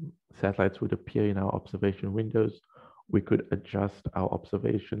satellites would appear in our observation windows, we could adjust our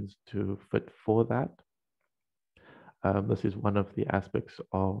observations to fit for that. This is one of the aspects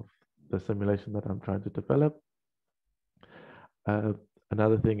of the simulation that I'm trying to develop.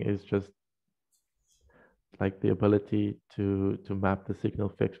 Another thing is just like the ability to map the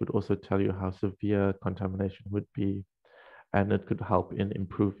signal fix would also tell you how severe contamination would be, and it could help in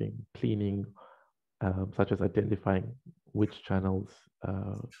improving cleaning, such as identifying which channels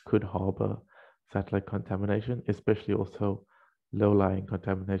could harbor satellite contamination, especially also low-lying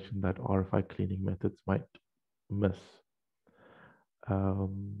contamination that RFI cleaning methods might miss.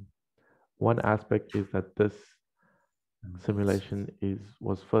 One aspect is that this simulation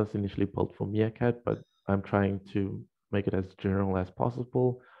was first initially built for Meerkat, but I'm trying to make it as general as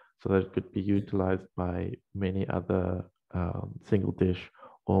possible so that it could be utilized by many other single dish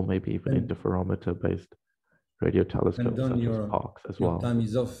or maybe even interferometer-based radio telescopes such as Parkes as well. Your time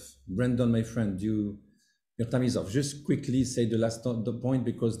is off. Brandon, my friend, your time is off. Just quickly say the point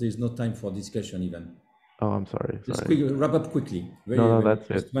because there's no time for discussion even. Oh, I'm sorry. Just wrap up quickly. No, that's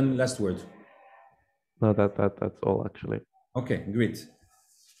it. Just one last word. No, that's all actually. Okay, great.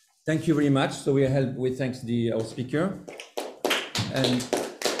 Thank you very much. So we thank our speaker,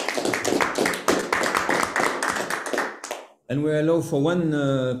 and we allow for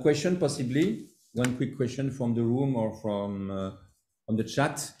one question, possibly one quick question from the room or from the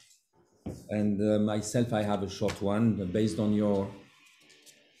chat. And myself, I have a short one based on your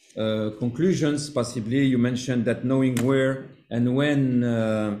conclusions. Possibly, you mentioned that knowing where and when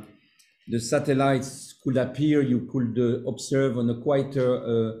the satellites could appear, you could observe on a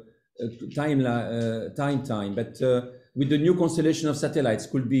quieter time. But with the new constellation of satellites,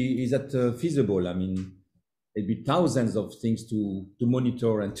 is that feasible? I mean, there'd be thousands of things to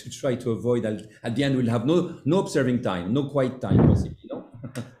monitor and to try to avoid. At the end, we'll have no observing time, no quiet time, possibly. No?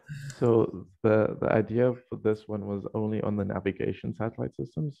 So the idea for this one was only on the navigation satellite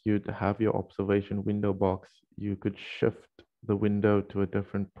systems. You'd have your observation window box. You could shift the window to a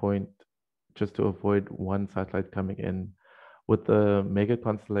different point just to avoid one satellite coming in. With the mega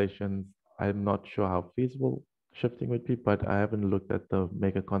constellations, I'm not sure how feasible shifting would be, but I haven't looked at the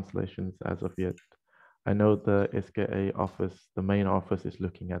mega constellations as of yet. I know the SKA office, the main office, is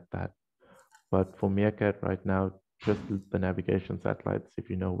looking at that. But for Meerkat right now, just the navigation satellites, if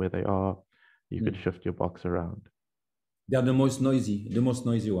you know where they are, you could shift your box around. They are the most noisy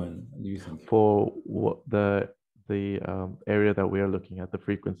one, do you think? For the area that we are looking at, the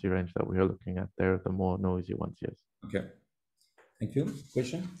frequency range that we are looking at, they're the more noisy ones, yes. Okay. Thank you.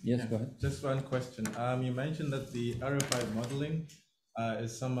 Question? Yes, go ahead. Just one question. You mentioned that the RFI modeling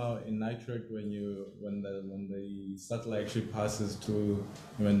is somehow inaccurate when the satellite actually passes to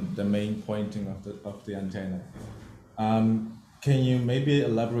the main pointing of the antenna. Can you maybe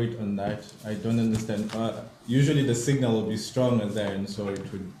elaborate on that? I don't understand. Usually the signal will be stronger there, and so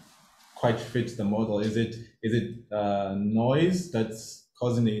it would quite fit the model. Is it noise that's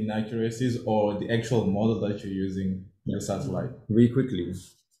causing the inaccuracies, or the actual model that you're using in the satellite? Very quickly.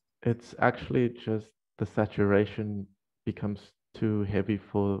 It's actually just the saturation becomes too heavy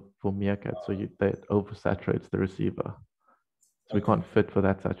for Meerkat, so that oversaturates the receiver. So we can't fit for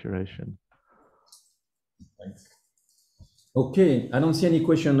that saturation. Thanks. Okay, I don't see any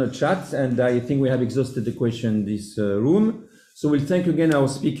question in the chat, and I think we have exhausted the question in this room. So we'll thank again our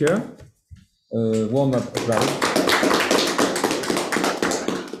speaker. Warm up applause.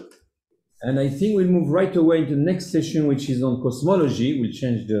 And I think we'll move right away into the next session, which is on cosmology. We'll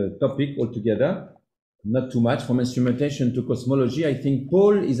change the topic altogether. Not too much from instrumentation to cosmology. I think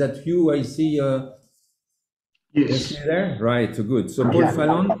Paul, is that you? I see. Yes. There? Right, good. So Paul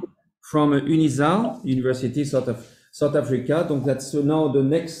Fallon from UNISA, University South Africa. Donc that's now the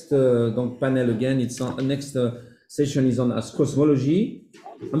next panel again. It's on the next session is on cosmology.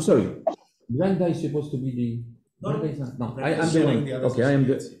 I'm sorry. Blanda is supposed to be the. No, I'm doing. Okay, I am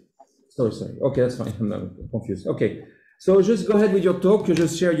the. Sorry. Okay, that's fine. I'm confused. Okay, so just go ahead with your talk. You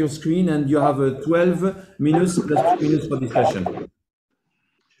just share your screen, and you have 12 minutes plus 2 minutes for discussion.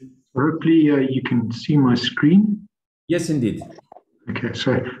 Hopefully, you can see my screen. Yes, indeed. Okay,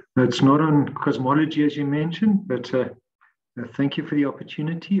 so it's not on cosmology as you mentioned, but thank you for the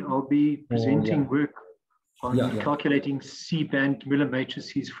opportunity. I'll be presenting work on calculating C-band Miller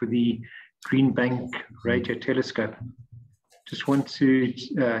matrices for the Green Bank Radio Telescope. Just want to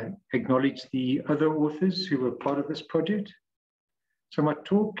acknowledge the other authors who were part of this project. So my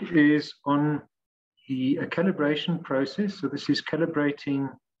talk is on the calibration process. So this is calibrating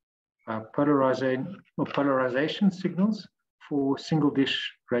polarization signals for single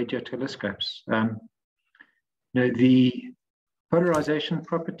dish radio telescopes. The polarization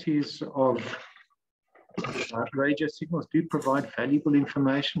properties of radio signals do provide valuable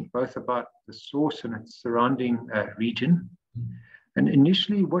information, both about the source and its surrounding region. And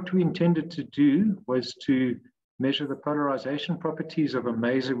initially, what we intended to do was to measure the polarization properties of a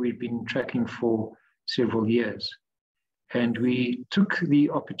maser we've been tracking for several years. And we took the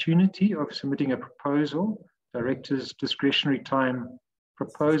opportunity of submitting a proposal, director's discretionary time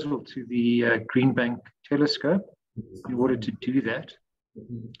proposal, to the Green Bank telescope in order to do that.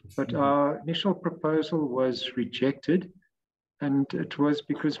 But our initial proposal was rejected, and it was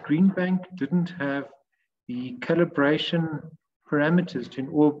because Greenbank didn't have the calibration parameters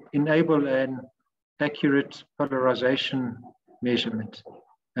to enable an accurate polarization measurement.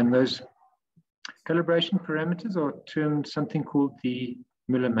 And those calibration parameters are termed something called the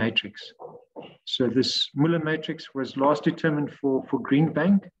Miller matrix. So this Miller matrix was last determined for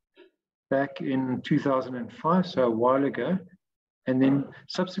Greenbank back in 2005, so a while ago. And then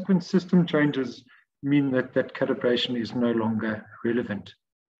subsequent system changes mean that that calibration is no longer relevant.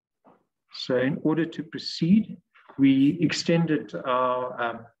 So in order to proceed, we extended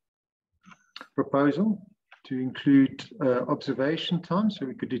our proposal to include observation time, so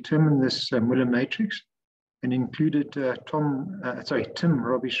we could determine this Miller matrix, and included Tim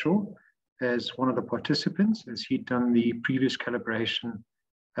Robbie-Shaw as one of the participants, as he'd done the previous calibration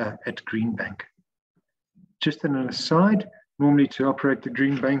at Greenbank. Just an aside, normally to operate the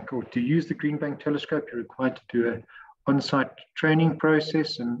Greenbank or to use the Greenbank telescope, you're required to do an on-site training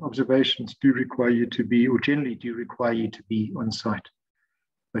process, and observations do require you to be, or generally do require you to be on-site.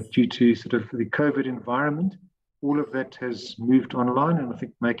 But due to sort of the COVID environment, all of that has moved online, and I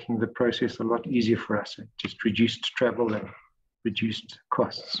think making the process a lot easier for us. It just reduced travel and reduced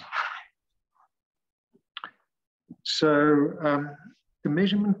costs. So the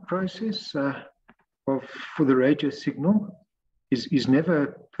measurement process for the radio signal is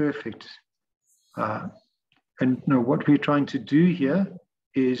never perfect. And what we're trying to do here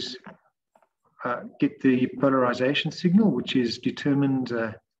is get the polarization signal, which is determined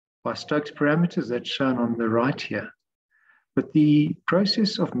by Stokes parameters that's shown on the right here. But the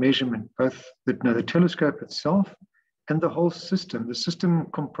process of measurement, both the telescope itself and the whole system, the system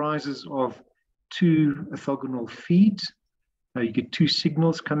comprises of two orthogonal feeds. Now you get two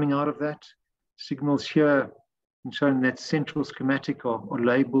signals coming out of that. Signals here, shown in that central schematic, are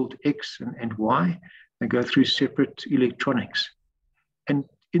labeled X and Y. They go through separate electronics. And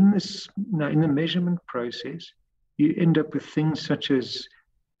in this, in the measurement process, you end up with things such as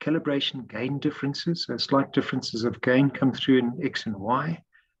calibration gain differences. So slight differences of gain come through in X and Y.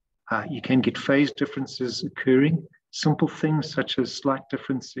 You can get phase differences occurring. Simple things such as slight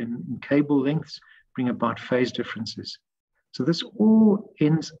difference in cable lengths bring about phase differences. So this all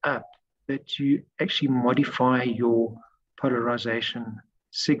ends up that you actually modify your polarization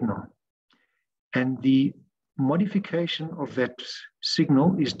signal. And the modification of that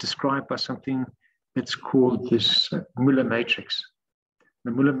signal is described by something that's called this Miller matrix.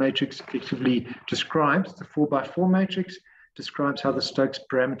 The Miller matrix effectively describes, the 4x4 matrix, describes how the Stokes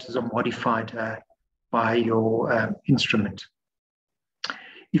parameters are modified by your instrument.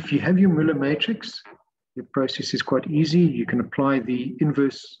 If you have your Miller matrix, the process is quite easy. You can apply the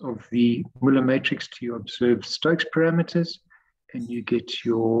inverse of the Miller matrix to your observed Stokes parameters, and you get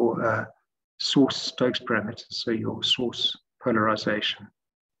your source Stokes parameters, so your source polarization.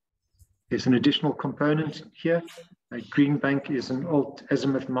 There's an additional component here. Greenbank is an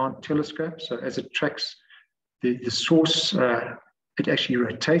alt-azimuth mount telescope, so as it tracks the source, it actually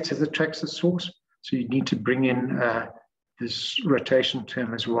rotates as it tracks the source. So you need to bring in this rotation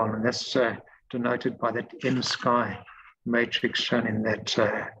term as well, and that's denoted by that M-sky matrix shown in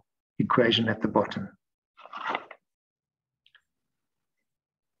that equation at the bottom.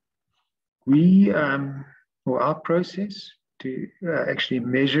 Our process to actually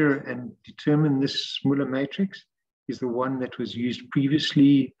measure and determine this Miller matrix is the one that was used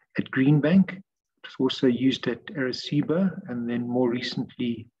previously at Greenbank. It was also used at Arecibo and then more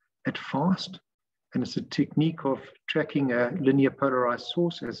recently at FAST. And it's a technique of tracking a linear polarized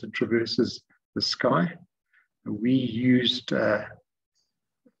source as it traverses the sky. We used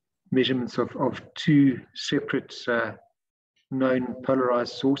measurements of two separate known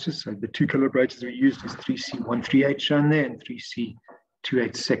polarized sources. So the two calibrators we used is 3C138 shown there and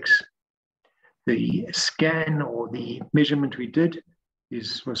 3C286. The scan or the measurement we did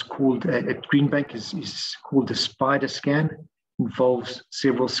was called at Greenbank is called the spider scan. Involves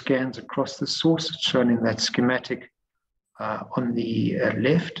several scans across the source. It's shown in that schematic on the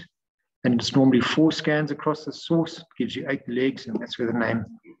left. And it's normally 4 scans across the source. It gives you 8 legs, and that's where the name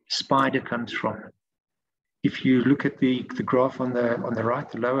spider comes from. If you look at the graph on the right,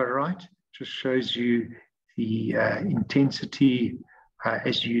 the lower right, just shows you the intensity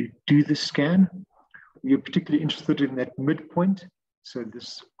as you do the scan. We're particularly interested in that midpoint. So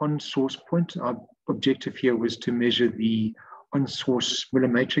this on-source point, our objective here was to measure the on-source Miller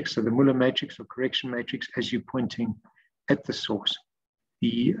matrix, so the Miller matrix or correction matrix as you're pointing at the source.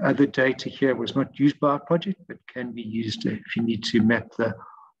 The other data here was not used by our project, but can be used if you need to map the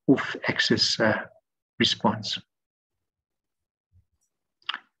off-axis response.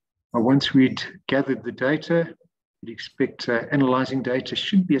 Once we'd gathered the data, you'd expect analyzing data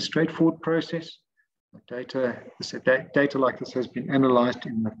should be a straightforward process. Data like this has been analyzed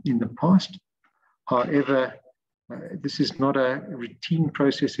in the past. However, this is not a routine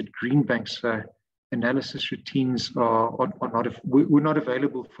process at Greenbank, so analysis routines were not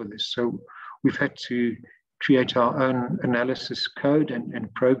available for this. So we've had to create our own analysis code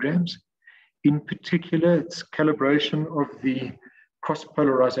and programs. In particular, it's calibration of the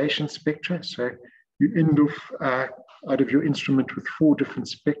cross-polarization spectra. So you end off out of your instrument with 4 different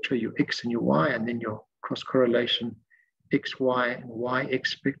spectra, your X and your Y, and then your cross-correlation XY and YX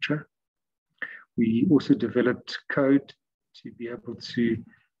spectra. We also developed code to be able to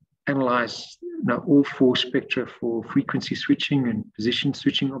analyze all 4 spectra for frequency switching and position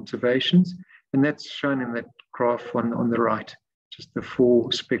switching observations. And that's shown in that graph on the right, just the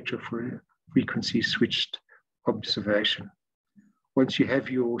 4 spectra for frequency switched observation. Once you have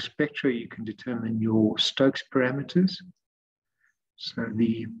your spectra, you can determine your Stokes parameters. So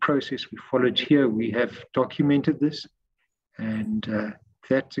the process we followed here, we have documented this, and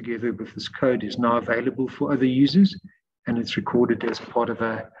that together with this code is now available for other users, and it's recorded as part of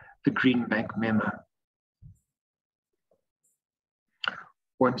a Greenbank memo.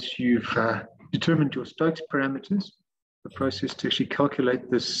 Once you've determined your Stokes parameters, the process to actually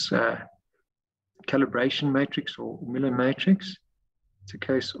calculate this calibration matrix or Miller matrix, it's a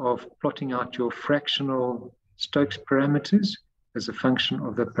case of plotting out your fractional Stokes parameters as a function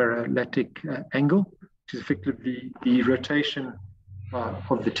of the parallatic angle, which is effectively the rotation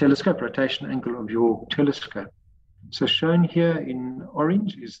of the telescope, rotation angle of your telescope. So shown here in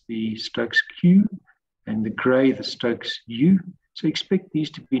orange is the Stokes Q, and the gray the Stokes U. So expect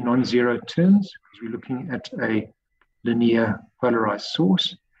these to be non-zero terms because we're looking at a linear polarized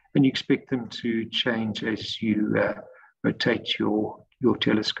source, and you expect them to change as you rotate your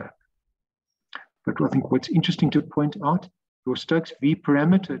telescope. But I think what's interesting to point out, your Stokes V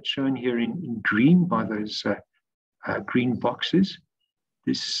parameter shown here in green by those green boxes.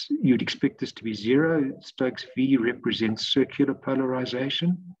 This, you'd expect this to be 0. Stokes V represents circular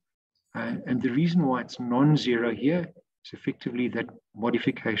polarization. And the reason why it's non-zero here is effectively that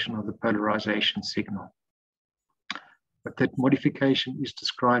modification of the polarization signal. But that modification is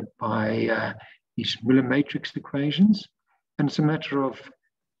described by these Miller matrix equations. And it's a matter of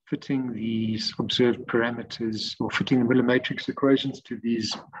fitting these observed parameters, or fitting the Miller matrix equations to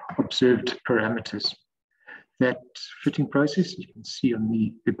these observed parameters. That fitting process, you can see on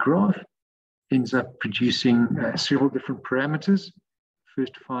the graph, ends up producing several different parameters.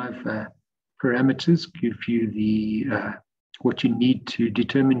 First 5 parameters give you the what you need to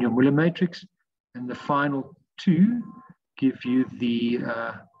determine your Miller matrix, and the final 2 give you the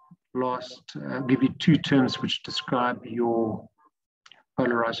give you 2 terms which describe your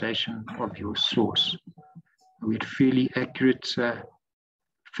polarization of your source. We had fairly accurate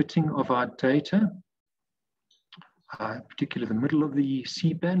fitting of our data, particularly the middle of the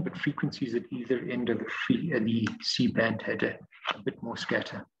C-band, but frequencies at either end of the C-band had a bit more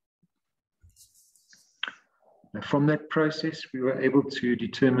scatter. Now, from that process, we were able to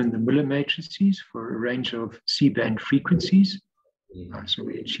determine the Miller matrices for a range of C-band frequencies. So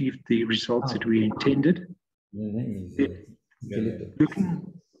we achieved the results that we intended.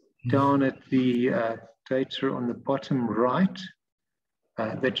 Looking down at the data on the bottom right,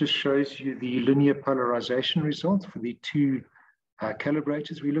 that just shows you the linear polarization results for the 2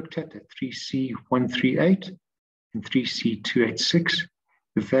 calibrators we looked at 3C138 and 3C286.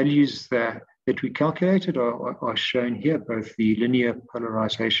 The values that we calculated are shown here, both the linear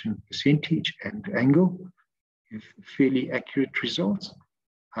polarization percentage and angle. Fairly accurate results,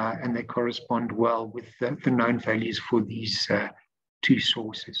 and they correspond well with the known values for these 2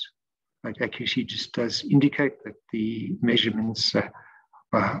 sources. But accuracy just does indicate that the measurements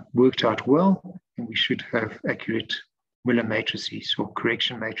worked out well, and we should have accurate Miller matrices or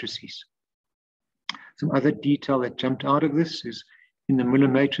correction matrices. Some other detail that jumped out of this is in the Miller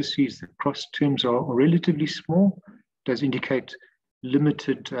matrices, the cross terms are relatively small. It does indicate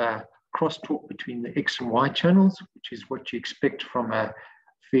limited crosstalk between the X and Y channels, which is what you expect from a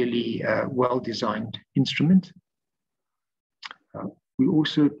fairly well-designed instrument. We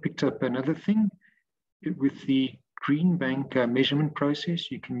also picked up another thing. With the Greenbank measurement process,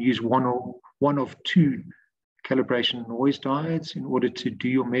 you can use one of 2 calibration noise diodes in order to do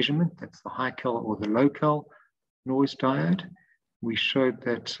your measurement. That's the high cal or the low cal noise diode. We showed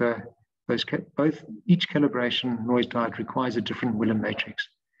that each calibration noise diode requires a different Miller matrix.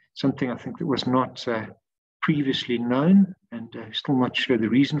 Something I think that was not previously known, and still not sure the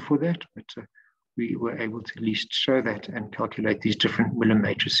reason for that, but we were able to at least show that and calculate these different Miller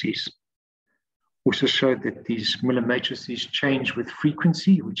matrices. Also showed that these Miller matrices change with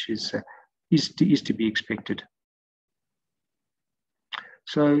frequency, which is to be expected.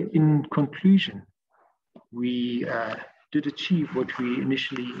 So in conclusion, we did achieve what we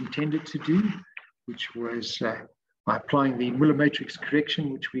initially intended to do, which was by applying the Miller matrix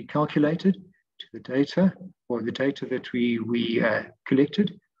correction, which we calculated to the data, or the data that we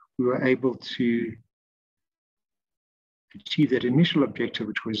collected, we were able to achieve that initial objective,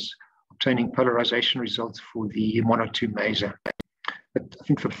 which was obtaining polarization results for the mono-2 maser. But I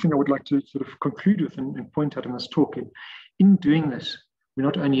think the thing I would like to sort of conclude with and point out in this talk, in doing this, we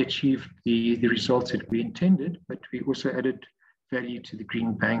not only achieved the results that we intended, but we also added value to the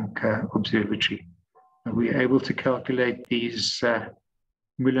Green Bank Observatory. And we were able to calculate these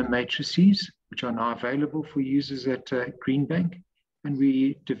Miller matrices, which are now available for users at Green Bank. And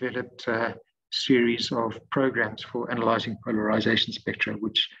we developed a series of programs for analyzing polarization spectra,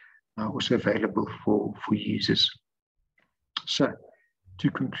 which are also available for users. So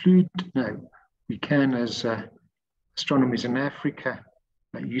to conclude, we can, as astronomers in Africa,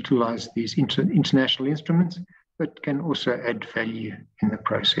 utilize these international instruments, but can also add value in the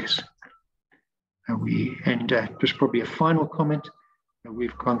process. Just probably a final comment,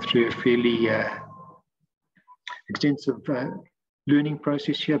 we've gone through a fairly extensive learning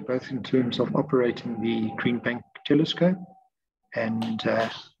process here, both in terms of operating the Green Bank telescope and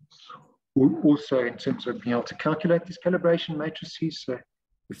also in terms of being able to calculate these calibration matrices. So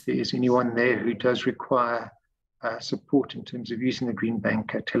if there is anyone there who does require support in terms of using the Green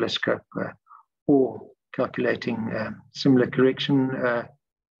Bank telescope or calculating similar correction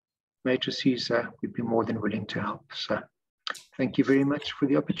matrices, we'd be more than willing to help. So thank you very much for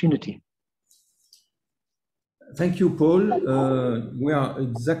the opportunity. Thank you, Paul. We are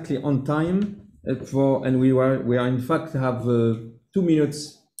exactly on time and we are in fact have 2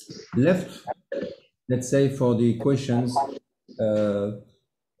 minutes left, let's say, for the questions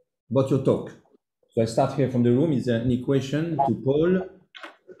about your talk. So I start here from the room. Is there any question to Paul?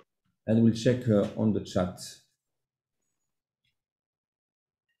 And we'll check on the chat.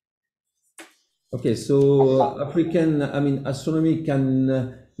 Okay, so astronomy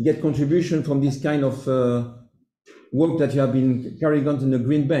can get contribution from this kind of work that you have been carrying on in the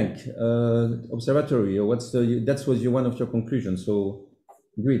Green Bank Observatory, or that was one of your conclusions. So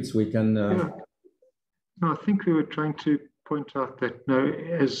great, so we can. No, I think we were trying to point out that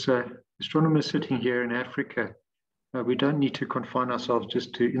as astronomers sitting here in Africa, we don't need to confine ourselves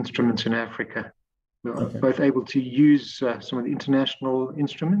just to instruments in Africa. We're both able to use some of the international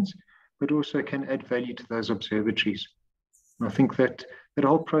instruments, but also can add value to those observatories. And I think that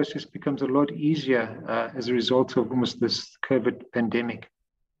whole process becomes a lot easier as a result of almost this COVID pandemic.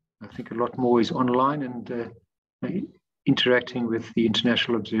 I think a lot more is online, and interacting with the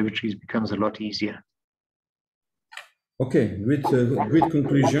international observatories becomes a lot easier. Okay, great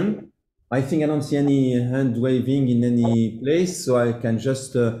conclusion. I think I don't see any hand waving in any place, so I can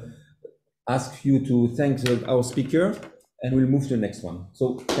just ask you to thank our speaker, and we'll move to the next one.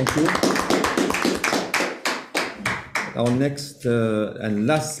 So thank you. Our next and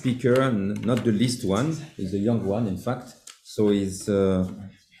last speaker, and not the least one, is a young one, in fact. So it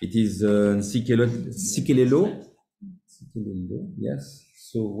is Sikelelo. Yes.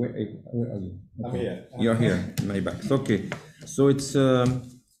 So where are you? Okay. I'm here. You're here in my back. Okay. So it's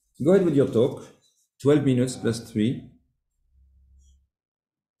go ahead with your talk. 12 minutes plus 3.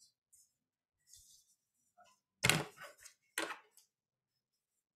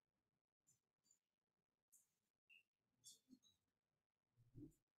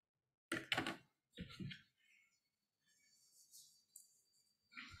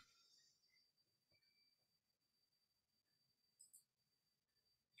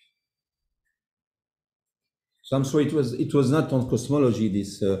 So I'm sorry, it was not on cosmology,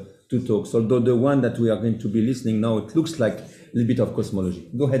 these 2 talks, although the one that we are going to be listening now, it looks like a little bit of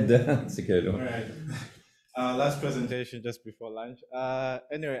cosmology. Go ahead, Sikelelo. All right. Last presentation just before lunch.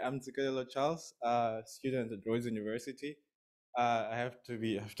 Anyway, I'm Sikelelo Charles, student at Rhodes University. I have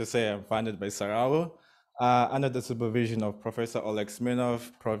to say I'm funded by Sarawo, under the supervision of Professor Oleg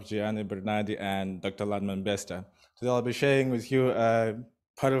Smirnov, Prof. Gianni Bernardi, and Dr. Landman Bester. Today I'll be sharing with you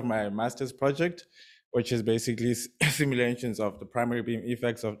part of my master's project, which is basically simulations of the primary beam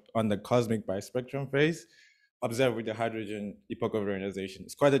effects on the cosmic bispectrum phase observed with the hydrogen epoch of ionization.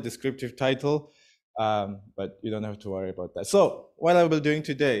 It's quite a descriptive title, but you don't have to worry about that. So what I will be doing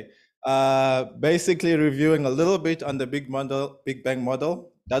today, basically reviewing a little bit on the Big Bang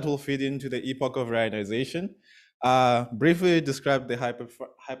model that will feed into the epoch of ionization. Briefly describe the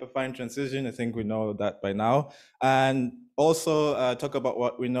hyperfine transition. I think we know that by now. And also talk about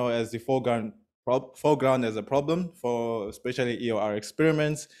what we know as the foreground as a problem for especially EOR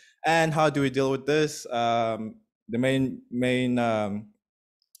experiments. And how do we deal with this? The main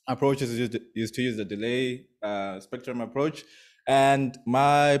approach is to use the delay spectrum approach. And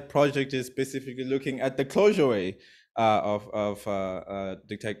my project is specifically looking at the closure way of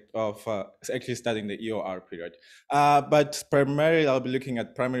actually studying the EOR period. But primarily, I'll be looking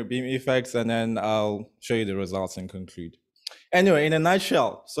at primary beam effects, and then I'll show you the results and conclude. Anyway, in a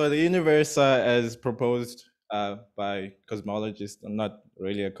nutshell, so the universe as proposed by cosmologists, I'm not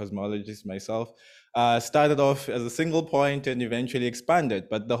really a cosmologist myself, started off as a single point and eventually expanded,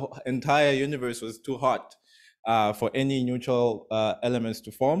 but the entire universe was too hot for any neutral elements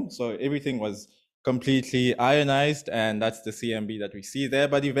to form. So everything was completely ionized, and that's the CMB that we see there.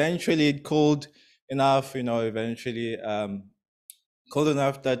 But eventually it cooled enough, eventually cold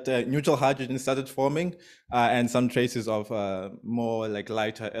enough that neutral hydrogen started forming and some traces of more like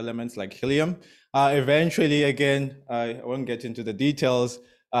lighter elements like helium. Eventually, again, I won't get into the details,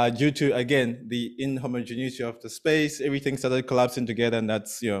 due to, again, the inhomogeneity of the space, everything started collapsing together, and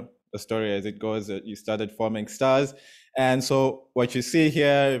that's, the story as it goes, you started forming stars. And so what you see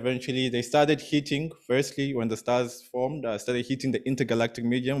here, eventually they started heating, firstly, when the stars formed, started heating the intergalactic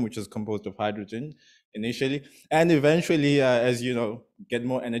medium, which is composed of hydrogen initially. And eventually, as get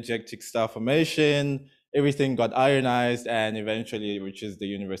more energetic star formation, everything got ionized, and eventually, which is the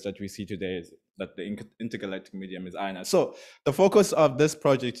universe that we see today, is that the intergalactic medium is ionized. So the focus of this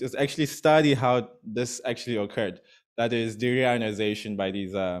project is actually study how this actually occurred. That is the reionization by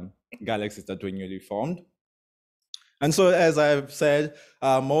these galaxies that were newly formed. And so, as I've said,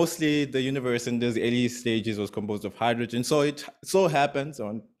 mostly the universe in these early stages was composed of hydrogen. So it so happens,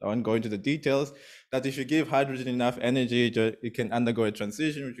 I won't go into the details, that if you give hydrogen enough energy, it can undergo a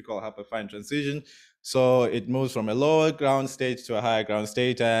transition, which we call hyperfine transition. So it moves from a lower ground state to a higher ground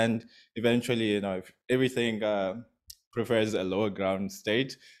state, and eventually, if everything prefers a lower ground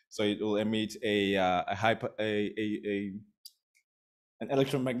state, so it will emit an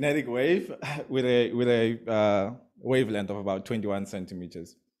electromagnetic wave with a wavelength of about 21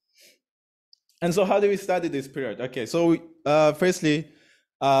 centimeters. And so how do we study this period? Okay, so firstly,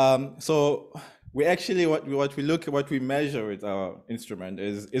 so we actually, what we measure with our instrument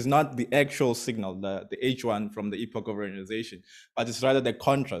is not the actual signal, the H1 from the epoch of ionization, but it's rather the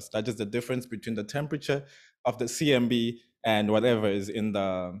contrast. That is the difference between the temperature of the CMB and whatever is in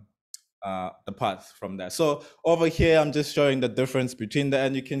the path from there. So over here, I'm just showing the difference between that,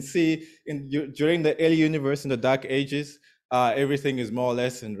 and you can see during the early universe in the dark ages, everything is more or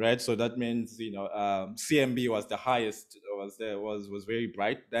less in red. So that means CMB was the highest, was very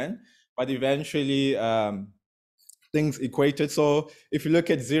bright then, but eventually things equated. So if you look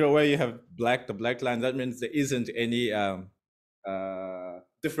at 0 where you have the black line, that means there isn't any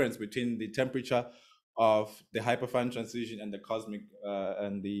difference between the temperature of the hyperfine transition and the cosmic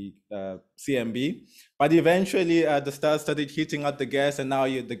and the CMB. But eventually the stars started heating up the gas, and now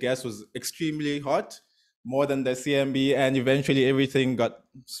the gas was extremely hot, more than the CMB, and eventually everything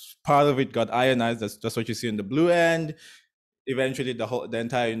part of it got ionized. That's what you see in the blue end. Eventually the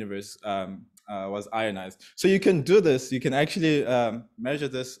entire universe was ionized. So you can do this, you can actually measure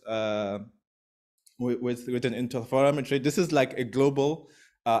this with an interferometry. This is like a global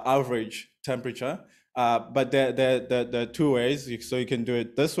average temperature. But there are two ways. So you can do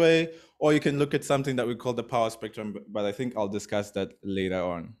it this way, or you can look at something that we call the power spectrum, but I think I'll discuss that later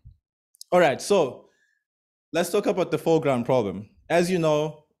on. All right, so let's talk about the foreground problem. As you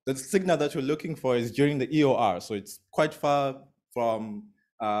know, the signal that we're looking for is during the EOR. So it's quite far from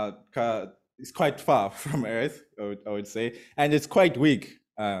Earth, I would say, and it's quite weak.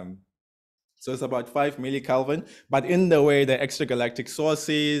 So it's about 5 millikelvin, but in the way the extragalactic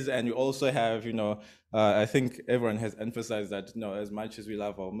sources, and you also have, I think everyone has emphasized that, as much as we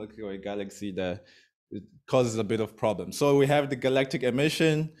love our Milky Way galaxy, it causes a bit of problem. So we have the galactic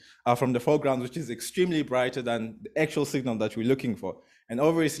emission from the foreground, which is extremely brighter than the actual signal that we're looking for. And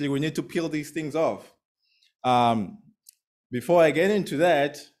obviously we need to peel these things off. Before I get into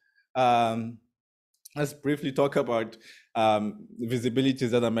that, let's briefly talk about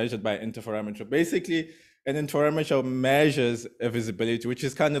visibilities that are measured by interferometer. Basically, an interferometer measures a visibility, which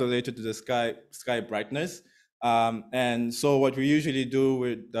is kind of related to the sky brightness. And so what we usually do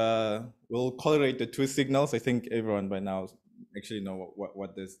we'll correlate the two signals. I think everyone by now actually know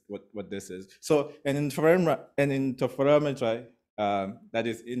what this is. So an interferometer that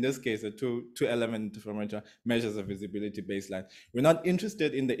is, in this case, a two-element interferometer measures a visibility baseline. We're not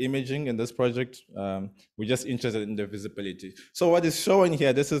interested in the imaging in this project. We're just interested in the visibility. So what is showing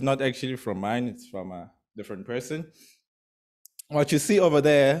here, this is not actually from mine, it's from a different person. What you see over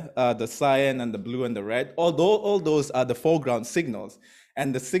there, the cyan and the blue and the red, although all those are the foreground signals,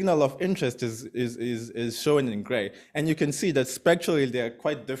 and the signal of interest is shown in gray. And you can see that spectrally, they're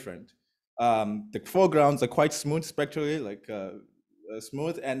quite different. The foregrounds are quite smooth spectrally, like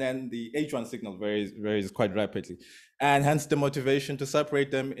smooth, and then the H1 signal varies quite rapidly. And hence the motivation to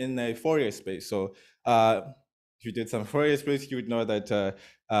separate them in a Fourier space. So if you did some Fourier space, you would know that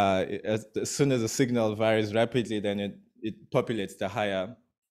as soon as a signal varies rapidly, then it populates the higher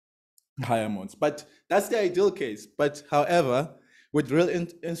modes. But that's the ideal case. But however, with real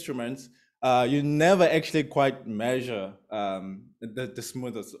instruments, you never actually quite measure the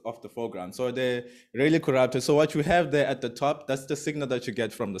smoothness of the foreground. So they're really corrupted. So what you have there at the top, that's the signal that you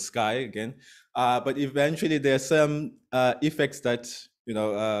get from the sky again. But eventually there are some effects that, you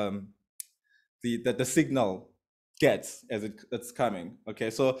know, that the signal gets as it's coming.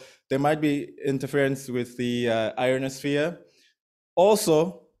 Okay, so there might be interference with the ionosphere.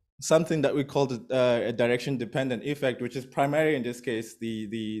 Also, something that we call a direction-dependent effect, which is primarily in this case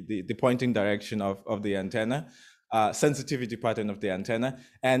the pointing direction of the antenna, sensitivity pattern of the antenna,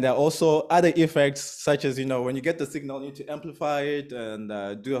 and there are also other effects such as, you know, when you get the signal, you need to amplify it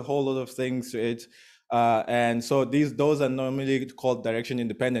and do a whole lot of things to it, and so those are normally called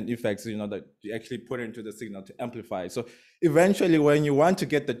direction-independent effects, you know, that you actually put into the signal to amplify. So eventually, when you want to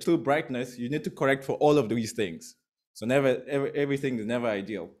get the true brightness, you need to correct for all of these things. So everything is never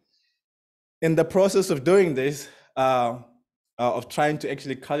ideal. In the process of doing this, of trying to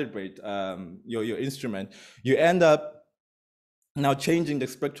actually calibrate your instrument, you end up now changing the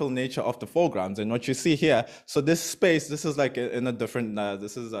spectral nature of the foregrounds. And what you see here, so this space, this is like in a different,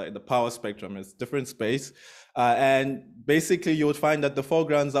 this is the power spectrum, it's different space. And basically you would find that the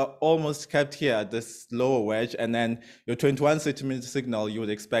foregrounds are almost kept here at this lower wedge, and then your 21 centimeter signal, you would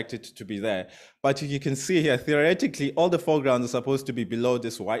expect it to be there. But you can see here, theoretically, all the foregrounds are supposed to be below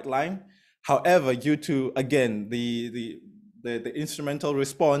this white line. However, due to, again, the instrumental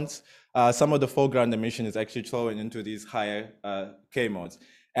response, some of the foreground emission is actually flowing into these higher K modes.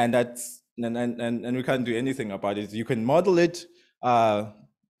 And that's, and we can't do anything about it. You can model it,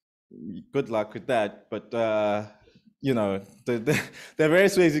 good luck with that, but you know, there are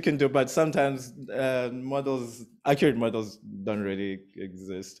various ways you can do, but sometimes accurate models don't really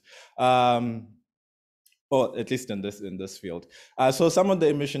exist. Or at least in this field. So some of the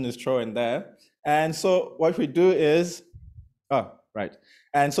emission is thrown there. And so what we do is, right.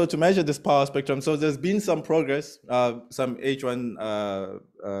 And so to measure this power spectrum, so there's been some progress, some H1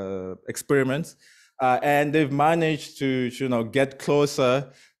 experiments, and they've managed to, you know, get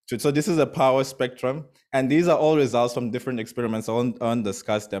closer to, so this is a power spectrum, and these are all results from different experiments. I won't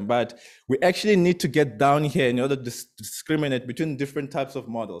discuss them, but we actually need to get down here in order to discriminate between different types of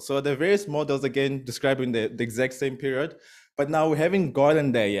models. So the various models, again, describing the exact same period, but now we haven't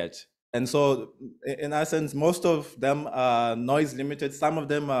gotten there yet. And so in essence, most of them are noise limited. Some of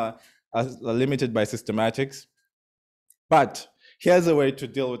them are limited by systematics. But here's a way to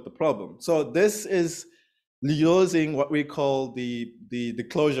deal with the problem. So this is using what we call the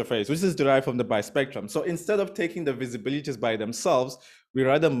closure phase, which is derived from the bispectrum. So instead of taking the visibilities by themselves, we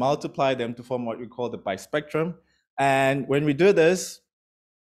rather multiply them to form what we call the bispectrum. And when we do this,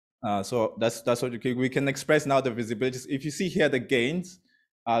 so that's what we can express now the visibilities. If you see here the gains,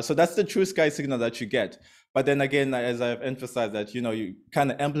 so that's the true sky signal that you get. But then again, as I've emphasized, that, you know, you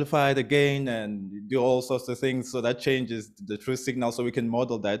kind of amplify the gain and do all sorts of things, so that changes the true signal. So we can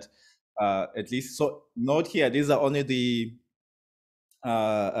model that at least. So note here, these are only the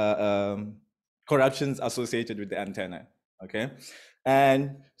corruptions associated with the antenna. Okay,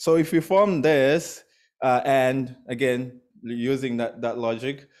 and so if we form this, and again using that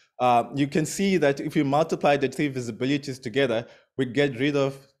logic, you can see that if you multiply the three visibilities together, we get rid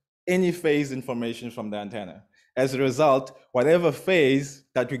of any phase information from the antenna. As a result, whatever phase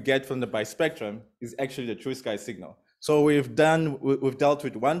that we get from the bispectrum is actually the true sky signal. So we've dealt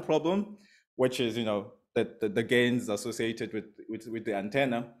with one problem, which is, you know, the gains associated with the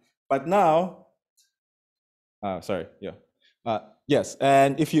antenna. But now, sorry, yeah. Yes,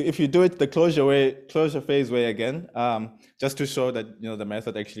 and if you do it the closure phase way again, just to show that, you know, the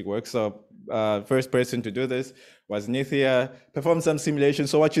method actually works. So first person to do this was Nithya, performed some simulation.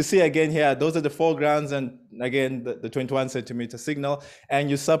 So what you see again here, those are the foregrounds, and again the 21 centimeter signal, and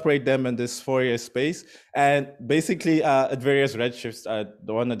you separate them in this Fourier space, and basically at various redshifts. I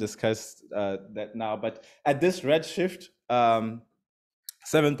don't want to discuss that now, but at this redshift,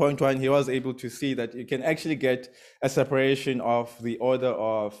 7.1, he was able to see that you can actually get a separation of the order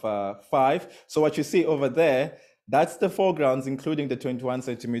of 5. So what you see over there, that's the foregrounds, including the 21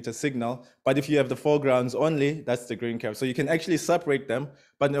 centimeter signal. But if you have the foregrounds only, that's the green curve. So you can actually separate them,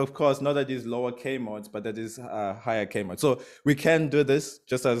 but of course, not at these lower K modes, but at these higher K modes. So we can do this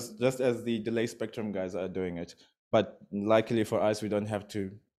just as the delay spectrum guys are doing it. But luckily for us, we don't have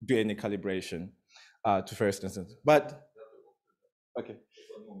to do any calibration to first instance. But okay.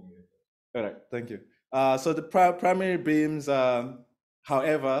 All right, thank you. So the primary beams,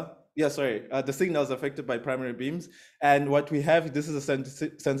 however, the signal is affected by primary beams. And what we have, this is a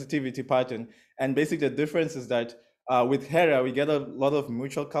sensitivity pattern. And basically the difference is that with Hera, we get a lot of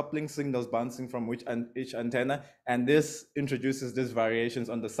mutual coupling signals bouncing from each antenna. And this introduces these variations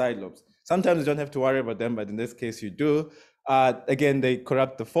on the side lobes. Sometimes you don't have to worry about them, but in this case you do. Again, they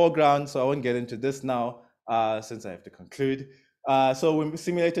corrupt the foreground. So I won't get into this now since I have to conclude. So we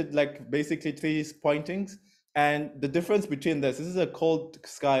simulated like basically 3 pointings. And the difference between this is a cold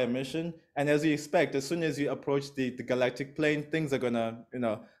sky emission. And as you expect, as soon as you approach the galactic plane, things are gonna,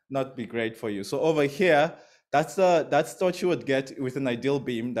 not be great for you. So over here, that's what you would get with an ideal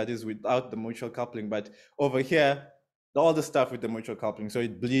beam that is without the mutual coupling. But over here, all the stuff with the mutual coupling. So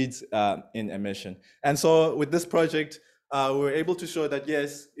it bleeds in emission. And so with this project, we were able to show that,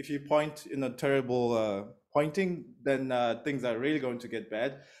 yes, if you point in a terrible pointing, then things are really going to get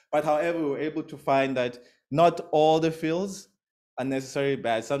bad. But however, we were able to find that not all the fields are necessarily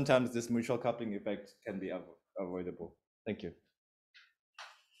bad. Sometimes this mutual coupling effect can be avoidable. Thank you.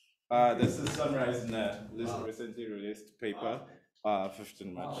 This is summarized in a recently released paper,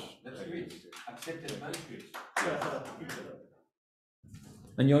 15 March. That's great. Accepted manuscript.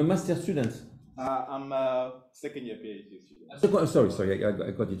 And you're a master student? I'm a second-year PhD student. Sorry, I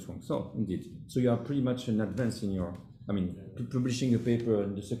got it wrong. So indeed, so you are pretty much in advance in your, publishing a paper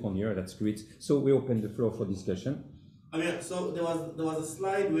in the second year. That's great. So we open the floor for discussion. So there was a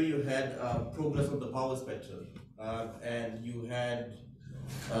slide where you had progress of the power spectrum, and you had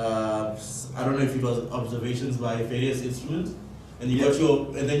I don't know if it was observations by various instruments, and you got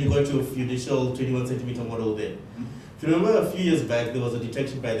your initial 21 centimeter model there. If you remember, a few years back there was a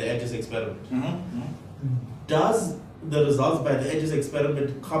detection by the EDGES experiment. Does the results by the EDGES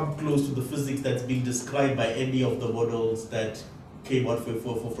experiment come close to the physics that's being described by any of the models that came out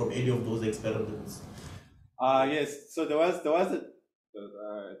from any of those experiments? Yes. So there was a.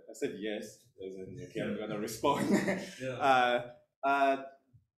 I said yes, as in okay, I'm gonna respond.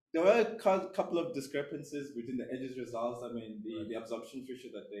 There were a couple of discrepancies between the EDGES results. The absorption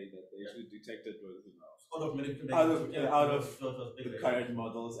fissure that they actually detected was out of the current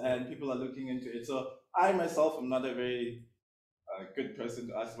models, and people are looking into it. So I myself am not a very good person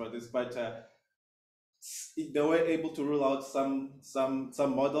to ask about this, but they were able to rule out some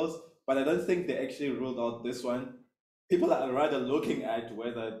models, but I don't think they actually ruled out this one. People are rather looking at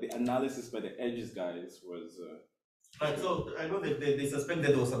whether the analysis by the EDGES guys was. Right, so I know that they suspect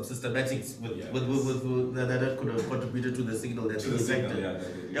that there was some systematics that could have contributed to the signal that they detected.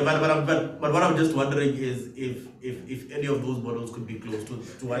 But what I'm just wondering is if any of those models could be close to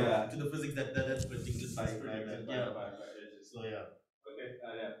the physics that's predicted by EDGES. So yeah. Okay.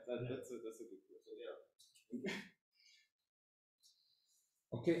 That's a good question. Yeah.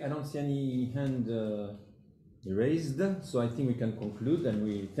 Okay, I don't see any hand raised, so I think we can conclude, and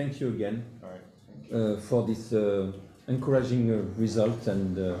we thank you again. All right. Thank you. For this encouraging result,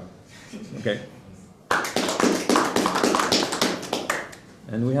 and okay.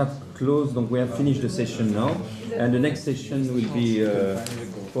 And we have closed, we have finished the session now, and the next session will be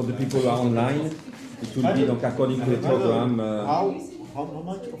for the people who are online. It will be according to the program. How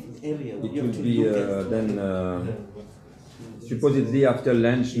much of an area? It will be then supposedly after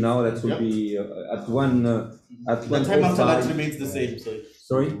lunch. Now that will be at one. The time after lunch remains the same.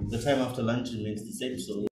 Sorry. The time after lunch remains the same. So.